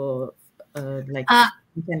 So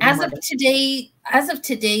as of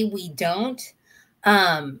today we don't,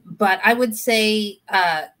 but I would say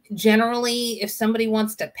generally if somebody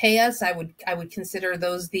wants to pay us, I would consider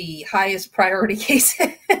those the highest priority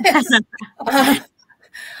cases. And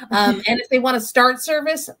if they want to start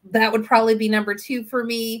service, that would probably be number 2 for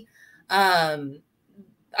me.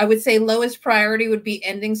 I would say lowest priority would be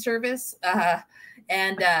ending service.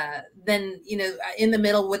 And then, in the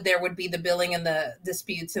middle there would be the billing and the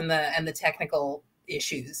disputes and the technical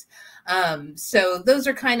issues. So those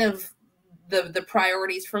are kind of the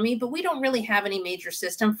priorities for me, but we don't really have any major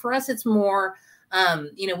system. For us, it's more,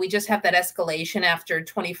 we just have that escalation after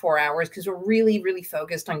 24 hours because we're really, really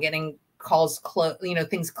focused on getting calls closed,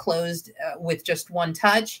 things closed with just one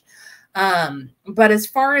touch. But as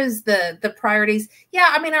far as the priorities, yeah,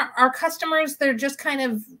 I mean, our customers, they're just kind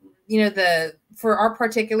of, for our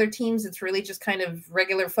particular teams, it's really just kind of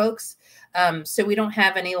regular folks. So we don't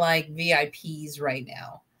have any VIPs right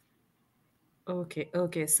now. Okay.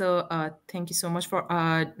 So thank you so much for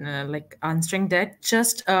answering that.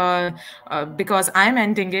 Just because I'm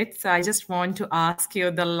ending it, so I just want to ask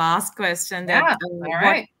you the last question. All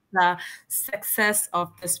right. The success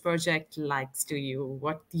of this project likes to you?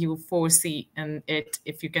 What you foresee in it,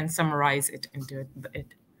 if you can summarize it into it?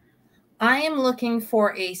 I am looking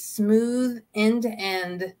for a smooth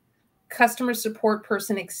end-to-end customer support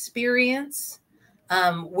person experience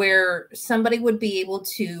where somebody would be able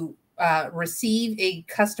to receive a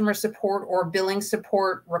customer support or billing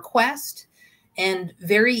support request and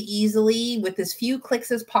very easily, with as few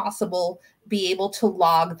clicks as possible, be able to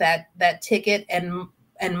log that ticket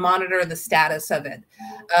and monitor the status of it,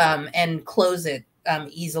 and close it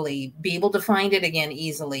easily, be able to find it again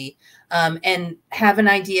easily, and have an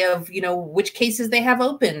idea of, which cases they have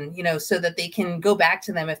open, so that they can go back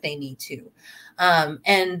to them if they need to.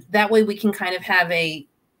 And that way we can kind of have a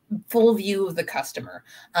full view of the customer.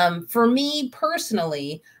 For me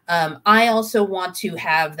personally, I also want to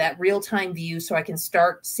have that real-time view so I can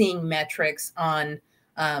start seeing metrics on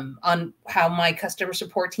how my customer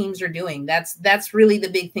support teams are doing. That's really the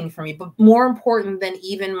big thing for me. But more important than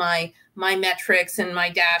even my metrics and my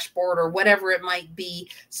dashboard or whatever it might be,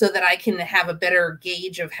 so that I can have a better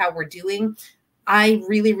gauge of how we're doing, I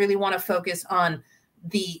really, really want to focus on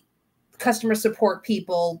the customer support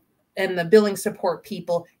people and the billing support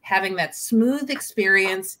people having that smooth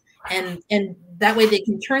experience, and that way they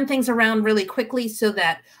can turn things around really quickly, so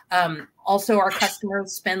that also our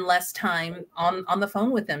customers spend less time on the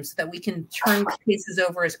phone with them, so that we can turn cases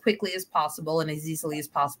over as quickly as possible and as easily as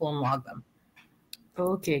possible and log them.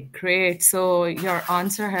 Okay, great. So your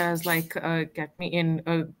answer has get me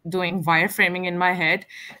in doing wireframing in my head,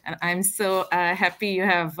 and I'm so happy you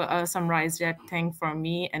have summarized that thing for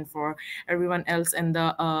me and for everyone else in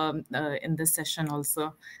the session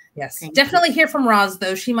also. Yes, Thank definitely you. hear from Roz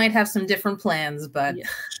though. She might have some different plans, but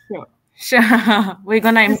Yeah, sure. We're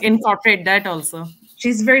gonna incorporate that also.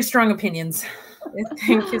 She's very strong opinions.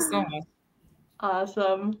 Thank you so much.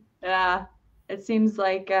 Awesome. Yeah. It seems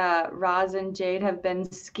like Roz and Jade have been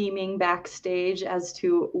scheming backstage as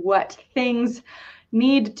to what things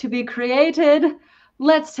need to be created.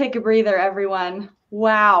 Let's take a breather, everyone.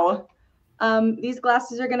 Wow. These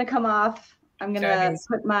glasses are going to come off. I'm going to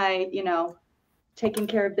put my, taking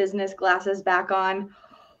care of business glasses back on.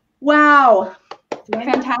 Wow.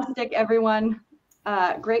 Fantastic, everyone.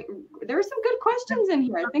 Great. There were some good questions in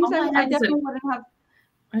here. Things I definitely wouldn't have.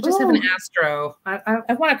 I just have an Astro.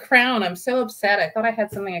 I want a crown. I'm so upset. I thought I had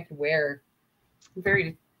something I could wear. I'm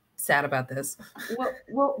very sad about this.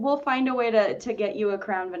 We'll find a way to get you a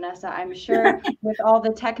crown, Vanessa. I'm sure with all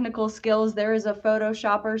the technical skills, there is a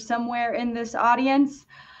Photoshopper somewhere in this audience.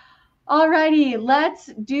 Alrighty, let's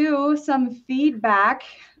do some feedback.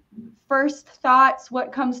 First thoughts,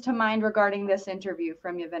 what comes to mind regarding this interview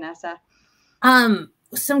from you, Vanessa?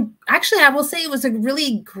 Actually, I will say it was a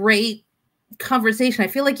really great conversation. I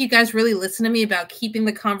feel like you guys really listen to me about keeping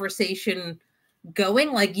the conversation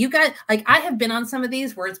going. Like you guys, I have been on some of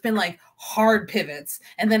these where it's been like hard pivots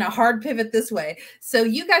and then a hard pivot this way. So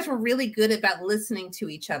you guys were really good about listening to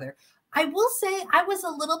each other. I will say I was a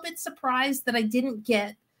little bit surprised that I didn't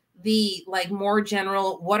get the more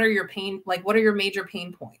general, what are your major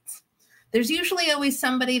pain points? There's usually always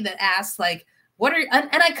somebody that asks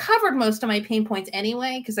and I covered most of my pain points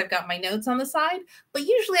anyway, because I've got my notes on the side, but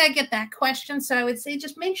usually I get that question. So I would say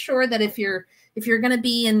just make sure that if you're going to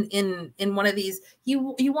be in one of these, you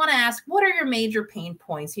want to ask, what are your major pain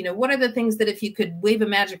points? What are the things that if you could wave a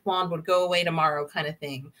magic wand would go away tomorrow kind of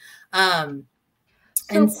thing.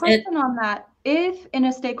 Question on that. If in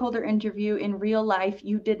a stakeholder interview in real life,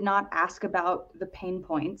 you did not ask about the pain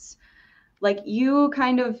points, you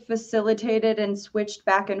kind of facilitated and switched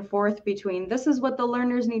back and forth between this is what the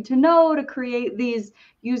learners need to know to create these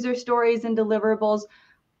user stories and deliverables.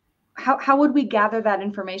 How would we gather that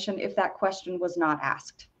information if that question was not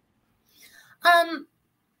asked?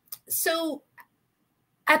 So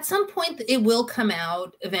at some point it will come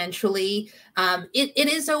out eventually. It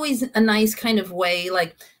is always a nice kind of way,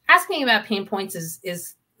 asking about pain points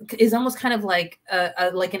is almost kind of like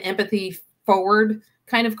an empathy forward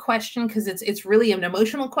kind of question, because it's really an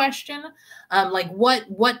emotional question, what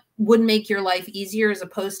would make your life easier, as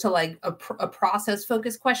opposed to a process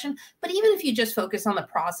focused question. But even if you just focus on the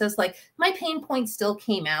process, my pain points still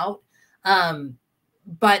came out,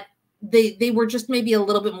 but they were just maybe a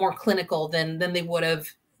little bit more clinical than they would have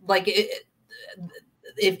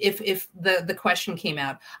if the question came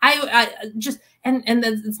out. I just and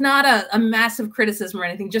it's not a massive criticism or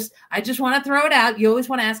anything. I just want to throw it out. You always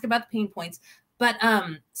want to ask about the pain points. But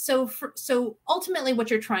so ultimately what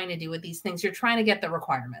you're trying to do with these things, you're trying to get the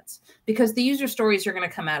requirements, because the user stories are going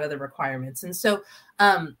to come out of the requirements. And so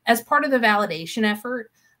as part of the validation effort,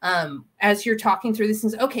 as you're talking through these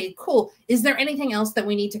things, okay, cool. Is there anything else that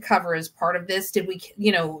we need to cover as part of this?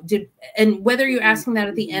 And whether you're asking that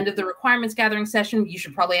at the end of the requirements gathering session, you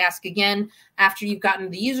should probably ask again after you've gotten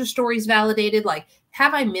the user stories validated,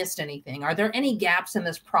 have I missed anything? Are there any gaps in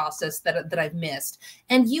this process that I've missed?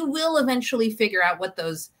 And you will eventually figure out what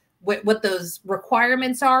those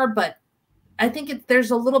requirements are. But I think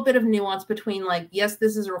there's a little bit of nuance between yes,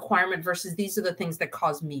 this is a requirement versus these are the things that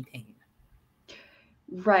cause me pain.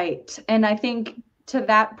 Right. And I think to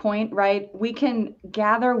that point, right, we can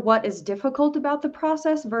gather what is difficult about the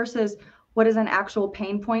process versus what is an actual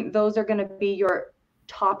pain point. Those are going to be your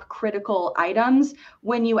top critical items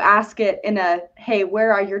when you ask it in a, hey,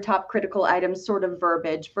 where are your top critical items sort of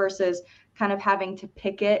verbiage versus kind of having to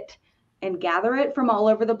pick it and gather it from all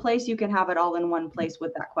over the place. You can have it all in one place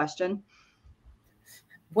with that question.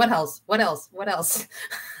 What else? What else? What else?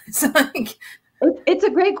 It's like, it's a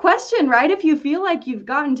great question, right? If you feel like you've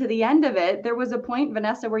gotten to the end of it, there was a point,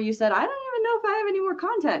 Vanessa, where you said, I don't even know if I have any more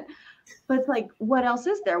content. But it's like, what else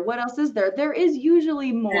is there? What else is there? There is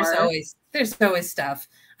usually more. There's always stuff.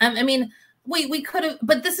 I mean, we could have,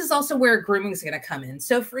 but this is also where grooming is going to come in.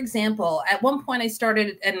 So, for example, at one point I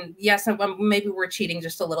started, and yes, maybe we're cheating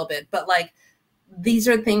just a little bit, but like these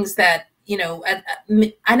are things that, you know, and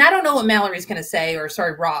I don't know what Mallory's going to say, or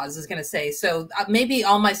sorry, Roz is going to say. So maybe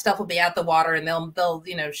all my stuff will be out the water, and they'll,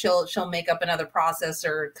 you know, she'll make up another process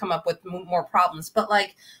or come up with more problems. But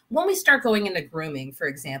like when we start going into grooming, for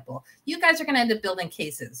example, you guys are going to end up building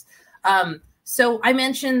cases. So I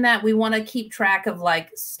mentioned that we want to keep track of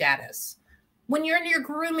like status. When you're in your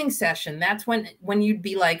grooming session, that's when you'd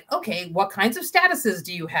be like, okay, what kinds of statuses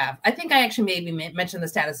do you have? I think I actually maybe mentioned the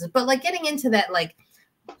statuses, but like getting into that, like,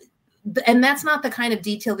 and that's not the kind of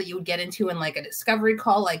detail that you would get into in like a discovery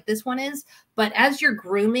call like this one is. But as you're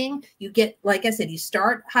grooming, you get, like I said, you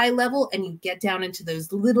start high level and you get down into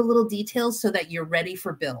those little details so that you're ready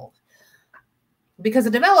for build. Because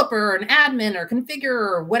a developer or an admin or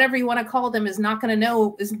configurer or whatever you want to call them is not going to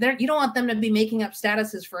know, you don't want them to be making up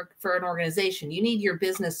statuses for an organization. You need your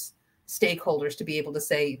business stakeholders to be able to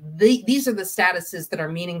say, these are the statuses that are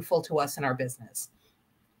meaningful to us in our business.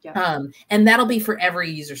 Yeah. And that'll be for every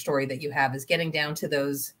user story that you have, is getting down to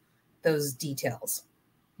those details.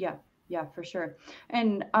 Yeah. Yeah, for sure.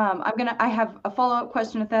 And I have a follow-up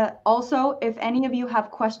question with that. Also, if any of you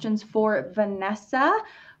have questions for Vanessa,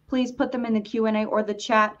 please put them in the Q&A or the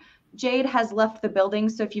chat. Jade has left the building,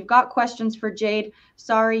 so if you've got questions for Jade,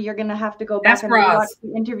 sorry, you're going to have to go back and rewatch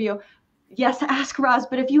the interview. Yes, ask Roz.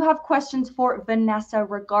 But if you have questions for Vanessa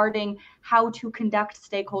regarding how to conduct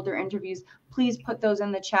stakeholder interviews, please put those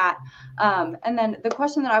in the chat. And then the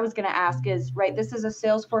question that I was going to ask is, right, this is a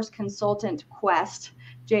Salesforce consultant quest.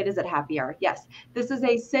 Jade is at Happy Hour. Yes, this is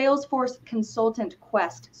a Salesforce consultant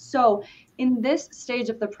quest. So in this stage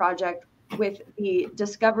of the project, with the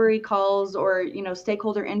discovery calls or, you know,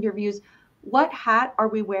 stakeholder interviews, what hat are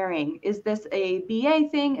we wearing? Is this a BA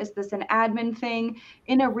thing? Is this an admin thing?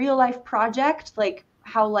 In a real life project, like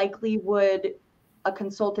how likely would a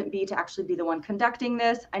consultant be to actually be the one conducting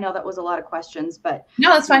this? I know that was a lot of questions, but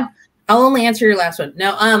no, that's fine. I'll only answer your last one.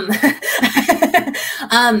 No,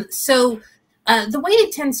 so the way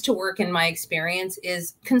it tends to work in my experience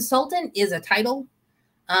is consultant is a title.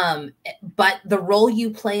 But the role you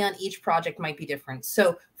play on each project might be different.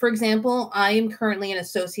 So, for example, I am currently an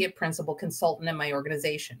associate principal consultant in my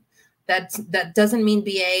organization. That doesn't mean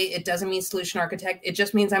BA. It doesn't mean solution architect. It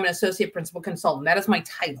just means I'm an associate principal consultant. That is my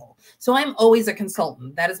title. So I'm always a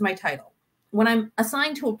consultant. That is my title. When I'm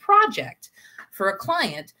assigned to a project for a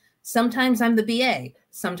client, sometimes I'm the BA.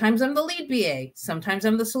 Sometimes I'm the lead BA. Sometimes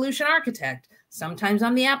I'm the solution architect. Sometimes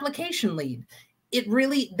I'm the application lead.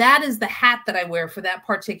 That is the hat that I wear for that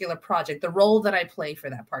particular project, the role that I play for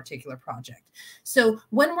that particular project. So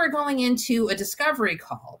when we're going into a discovery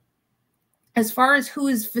call, as far as who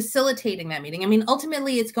is facilitating that meeting, I mean,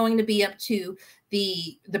 ultimately it's going to be up to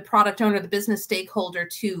the product owner, the business stakeholder,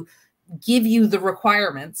 to give you the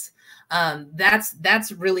requirements.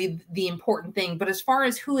 That's really the important thing. But as far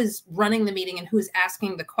as who is running the meeting and who is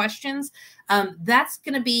asking the questions, that's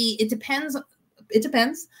going to be, it depends.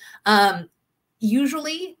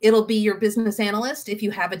 Usually it'll be your business analyst if you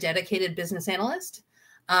have a dedicated business analyst.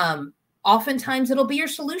 Oftentimes it'll be your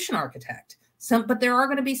solution architect. But there are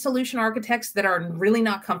going to be solution architects that are really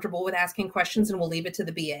not comfortable with asking questions and will leave it to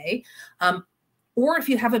the BA. Or if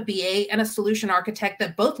you have a BA and a solution architect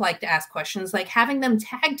that both like to ask questions, like having them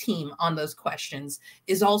tag team on those questions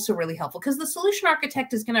is also really helpful, because the solution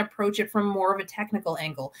architect is going to approach it from more of a technical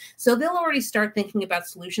angle. So they'll already start thinking about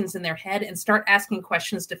solutions in their head and start asking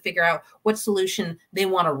questions to figure out what solution they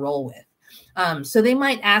want to roll with. So they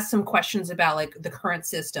might ask some questions about like the current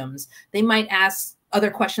systems. They might ask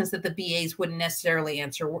other questions that the BAs wouldn't necessarily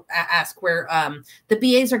ask, where the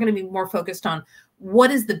BAs are going to be more focused on,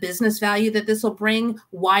 what is the business value that this will bring?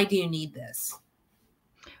 Why do you need this?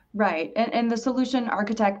 Right. And the solution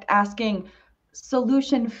architect asking,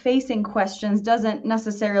 solution facing questions doesn't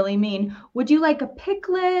necessarily mean, would you like a pick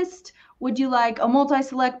list? Would you like a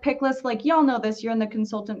multi-select pick list? Like, y'all know this, you're in the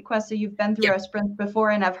consultant quest, so you've been through our sprints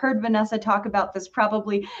before, and I've heard Vanessa talk about this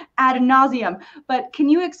probably ad nauseum. But can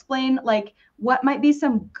you explain like what might be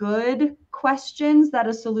some good questions that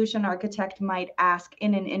a solution architect might ask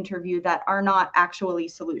in an interview that are not actually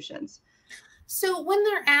solutions? So when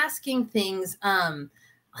they're asking things,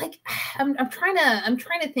 like I'm trying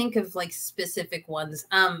to think of like specific ones.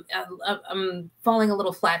 I'm falling a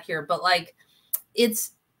little flat here, but like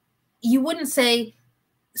you wouldn't say,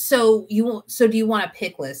 so do you want a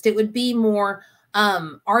pick list? It would be more,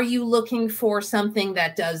 are you looking for something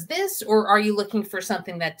that does this, or are you looking for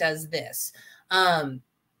something that does this?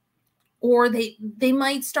 Or they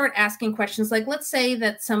might start asking questions like, let's say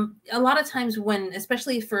that a lot of times when,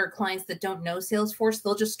 especially for clients that don't know Salesforce,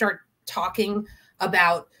 they'll just start talking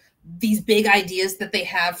about these big ideas that they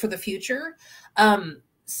have for the future.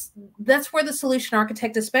 That's where the solution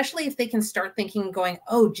architect, especially if they can start thinking, going,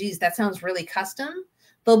 oh, geez, that sounds really custom.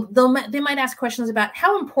 They might ask questions about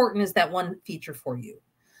how important is that one feature for you,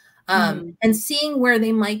 and seeing where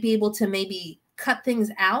they might be able to maybe cut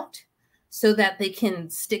things out so that they can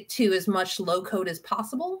stick to as much low code as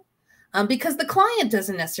possible. Because the client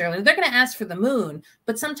doesn't necessarily, they're going to ask for the moon,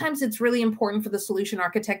 but sometimes it's really important for the solution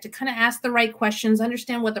architect to kind of ask the right questions,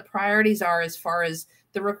 understand what the priorities are as far as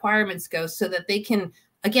the requirements go, so that they can,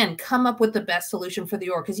 again, come up with the best solution for the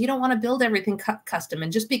org. Because you don't want to build everything custom.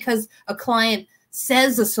 And just because a client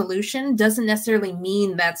says a solution doesn't necessarily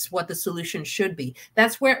mean that's what the solution should be.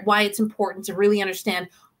 That's why it's important to really understand,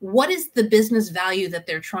 what is the business value that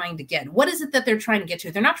they're trying to get? What is it that they're trying to get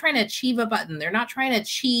to? They're not trying to achieve a button. They're not trying to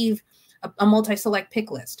achieve a multi-select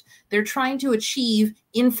pick list. They're trying to achieve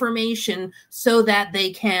information so that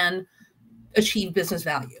they can achieve business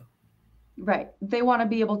value. Right. They want to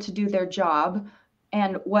be able to do their job,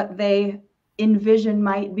 and what they envision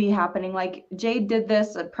might be happening. Like Jade did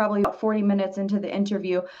this probably about 40 minutes into the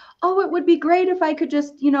interview. Oh, it would be great if I could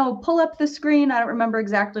just, pull up the screen. I don't remember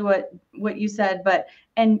exactly what you said, but,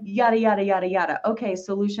 and yada, yada, yada, yada. Okay,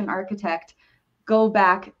 solution architect, go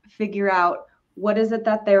back, figure out what is it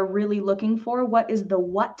that they're really looking for? What is the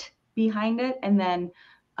what behind it? And then,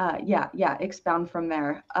 expound from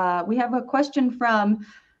there. We have a question from ...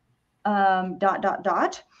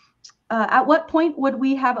 At what point would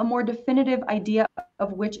we have a more definitive idea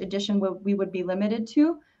of which edition we would be limited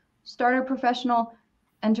to? Starter, professional,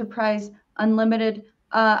 enterprise, unlimited.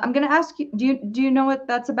 I'm going to ask you, do you know what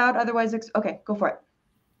that's about? Otherwise, okay, go for it.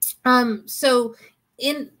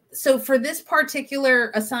 So for this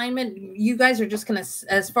particular assignment, you guys are just going to,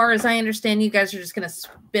 as far as I understand, you guys are just going to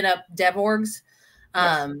spin up dev orgs.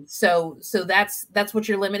 So that's what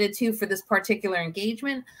you're limited to for this particular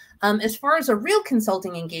engagement. As far as a real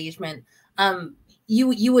consulting engagement,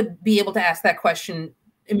 you would be able to ask that question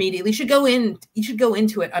immediately. You should go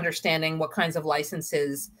into it understanding what kinds of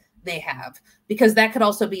licenses they have, because that could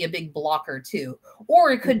also be a big blocker too.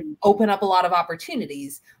 Or it could open up a lot of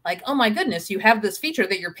opportunities. Like, oh my goodness, you have this feature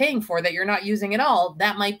that you're paying for that you're not using at all.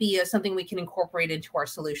 That might be something we can incorporate into our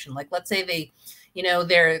solution. Like, let's say the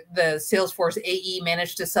Salesforce AE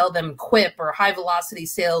managed to sell them Quip or high velocity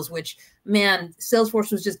sales, which, man,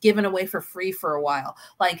 Salesforce was just given away for free for a while.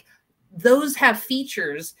 Like, those have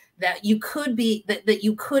features that you could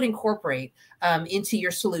incorporate into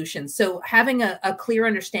your solution. So having a clear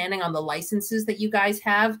understanding on the licenses that you guys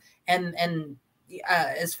have, and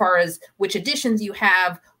as far as which additions you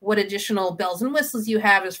have, what additional bells and whistles you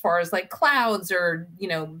have as far as like clouds or,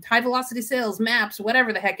 high velocity sales, maps,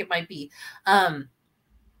 whatever the heck it might be.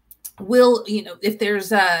 If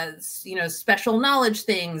there's special knowledge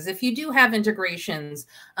things, if you do have integrations,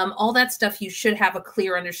 all that stuff you should have a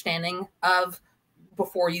clear understanding of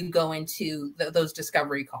before you go into those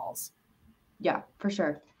discovery calls. Yeah, for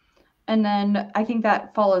sure. And then I think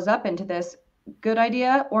that follows up into this: good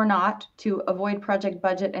idea or not to avoid project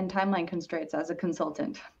budget and timeline constraints as a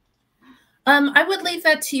consultant? I would leave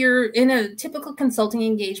that to in a typical consulting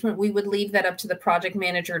engagement, we would leave that up to the project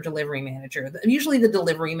manager or delivery manager. Usually the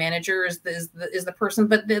delivery manager is the person,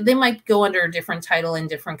 but they might go under a different title in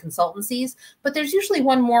different consultancies. But there's usually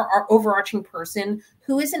one more overarching person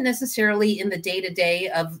who isn't necessarily in the day-to-day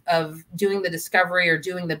of doing the discovery or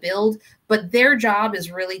doing the build, but their job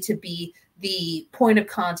is really to be the point of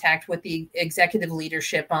contact with the executive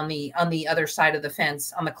leadership on the other side of the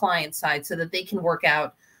fence, on the client side, so that they can work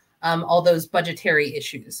out all those budgetary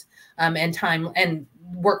issues and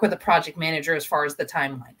work with a project manager as far as the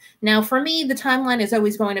timeline. Now, for me, the timeline is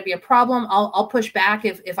always going to be a problem. I'll push back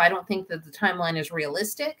if I don't think that the timeline is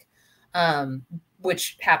realistic,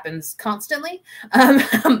 which happens constantly.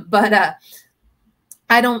 But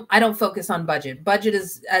I don't focus on budget. Budget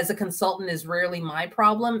is, as a consultant, is rarely my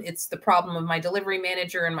problem. It's the problem of my delivery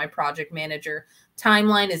manager and my project manager.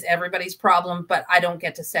 Timeline is everybody's problem, but I don't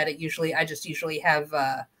get to set it usually. I just usually have,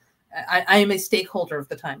 I am a stakeholder of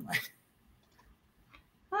the timeline.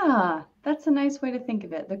 Ah, that's a nice way to think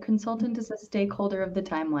of it. The consultant is a stakeholder of the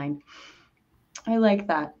timeline. I like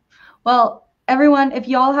that. Well, everyone, if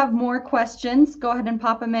y'all have more questions, go ahead and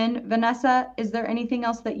pop them in. Vanessa, is there anything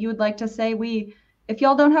else that you would like to say? If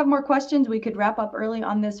y'all don't have more questions, we could wrap up early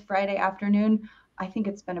on this Friday afternoon. I think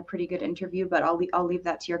it's been a pretty good interview, but I'll leave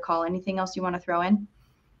that to your call. Anything else you want to throw in?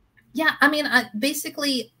 Yeah, I mean,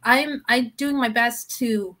 basically, I'm doing my best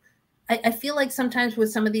to. I feel like sometimes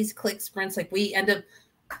with some of these click sprints, like we end up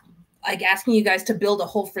like asking you guys to build a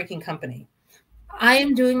whole freaking company. I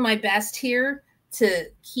am doing my best here to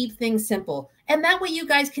keep things simple, and that way you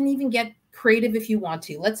guys can even get creative if you want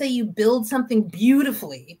to. Let's say you build something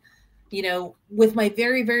beautifully, you know, with my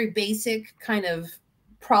very, very basic kind of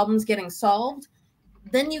problems getting solved,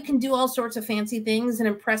 then you can do all sorts of fancy things and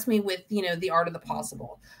impress me with, you know, the art of the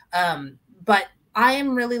possible. But I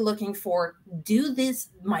am really looking for, do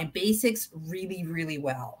my basics really, really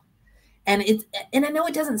well. And I know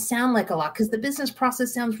it doesn't sound like a lot because the business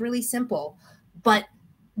process sounds really simple, but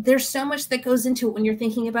there's so much that goes into it when you're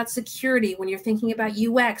thinking about security, when you're thinking about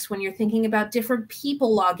UX, when you're thinking about different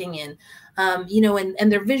people logging in, you know,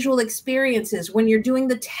 and their visual experiences, when you're doing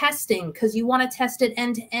the testing, because you want to test it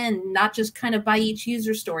end to end, not just kind of by each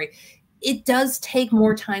user story. It does take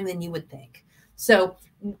more time than you would think. So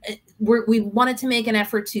we wanted to make an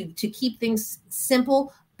effort to keep things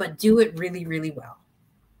simple, but do it really, really well.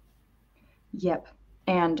 Yep.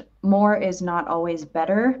 And more is not always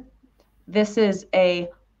better. This is a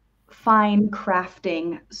fine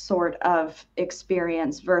crafting sort of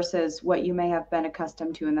experience versus what you may have been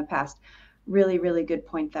accustomed to in the past. Really, really good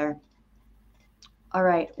point there. All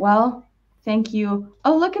right. Well, thank you.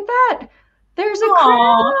 Oh, look at that. There's a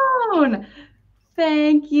crown.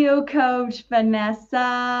 Thank you, Coach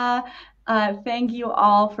Vanessa. Thank you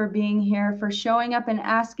all for being here, for showing up and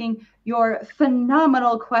asking your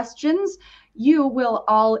phenomenal questions. You will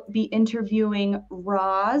all be interviewing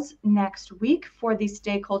Roz next week for the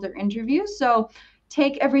stakeholder interview. So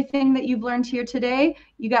take everything that you've learned here today.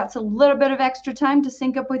 You got a little bit of extra time to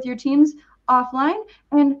sync up with your teams offline,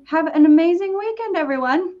 and have an amazing weekend,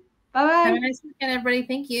 everyone. Bye-bye. Have a nice weekend, everybody.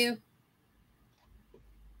 Thank you.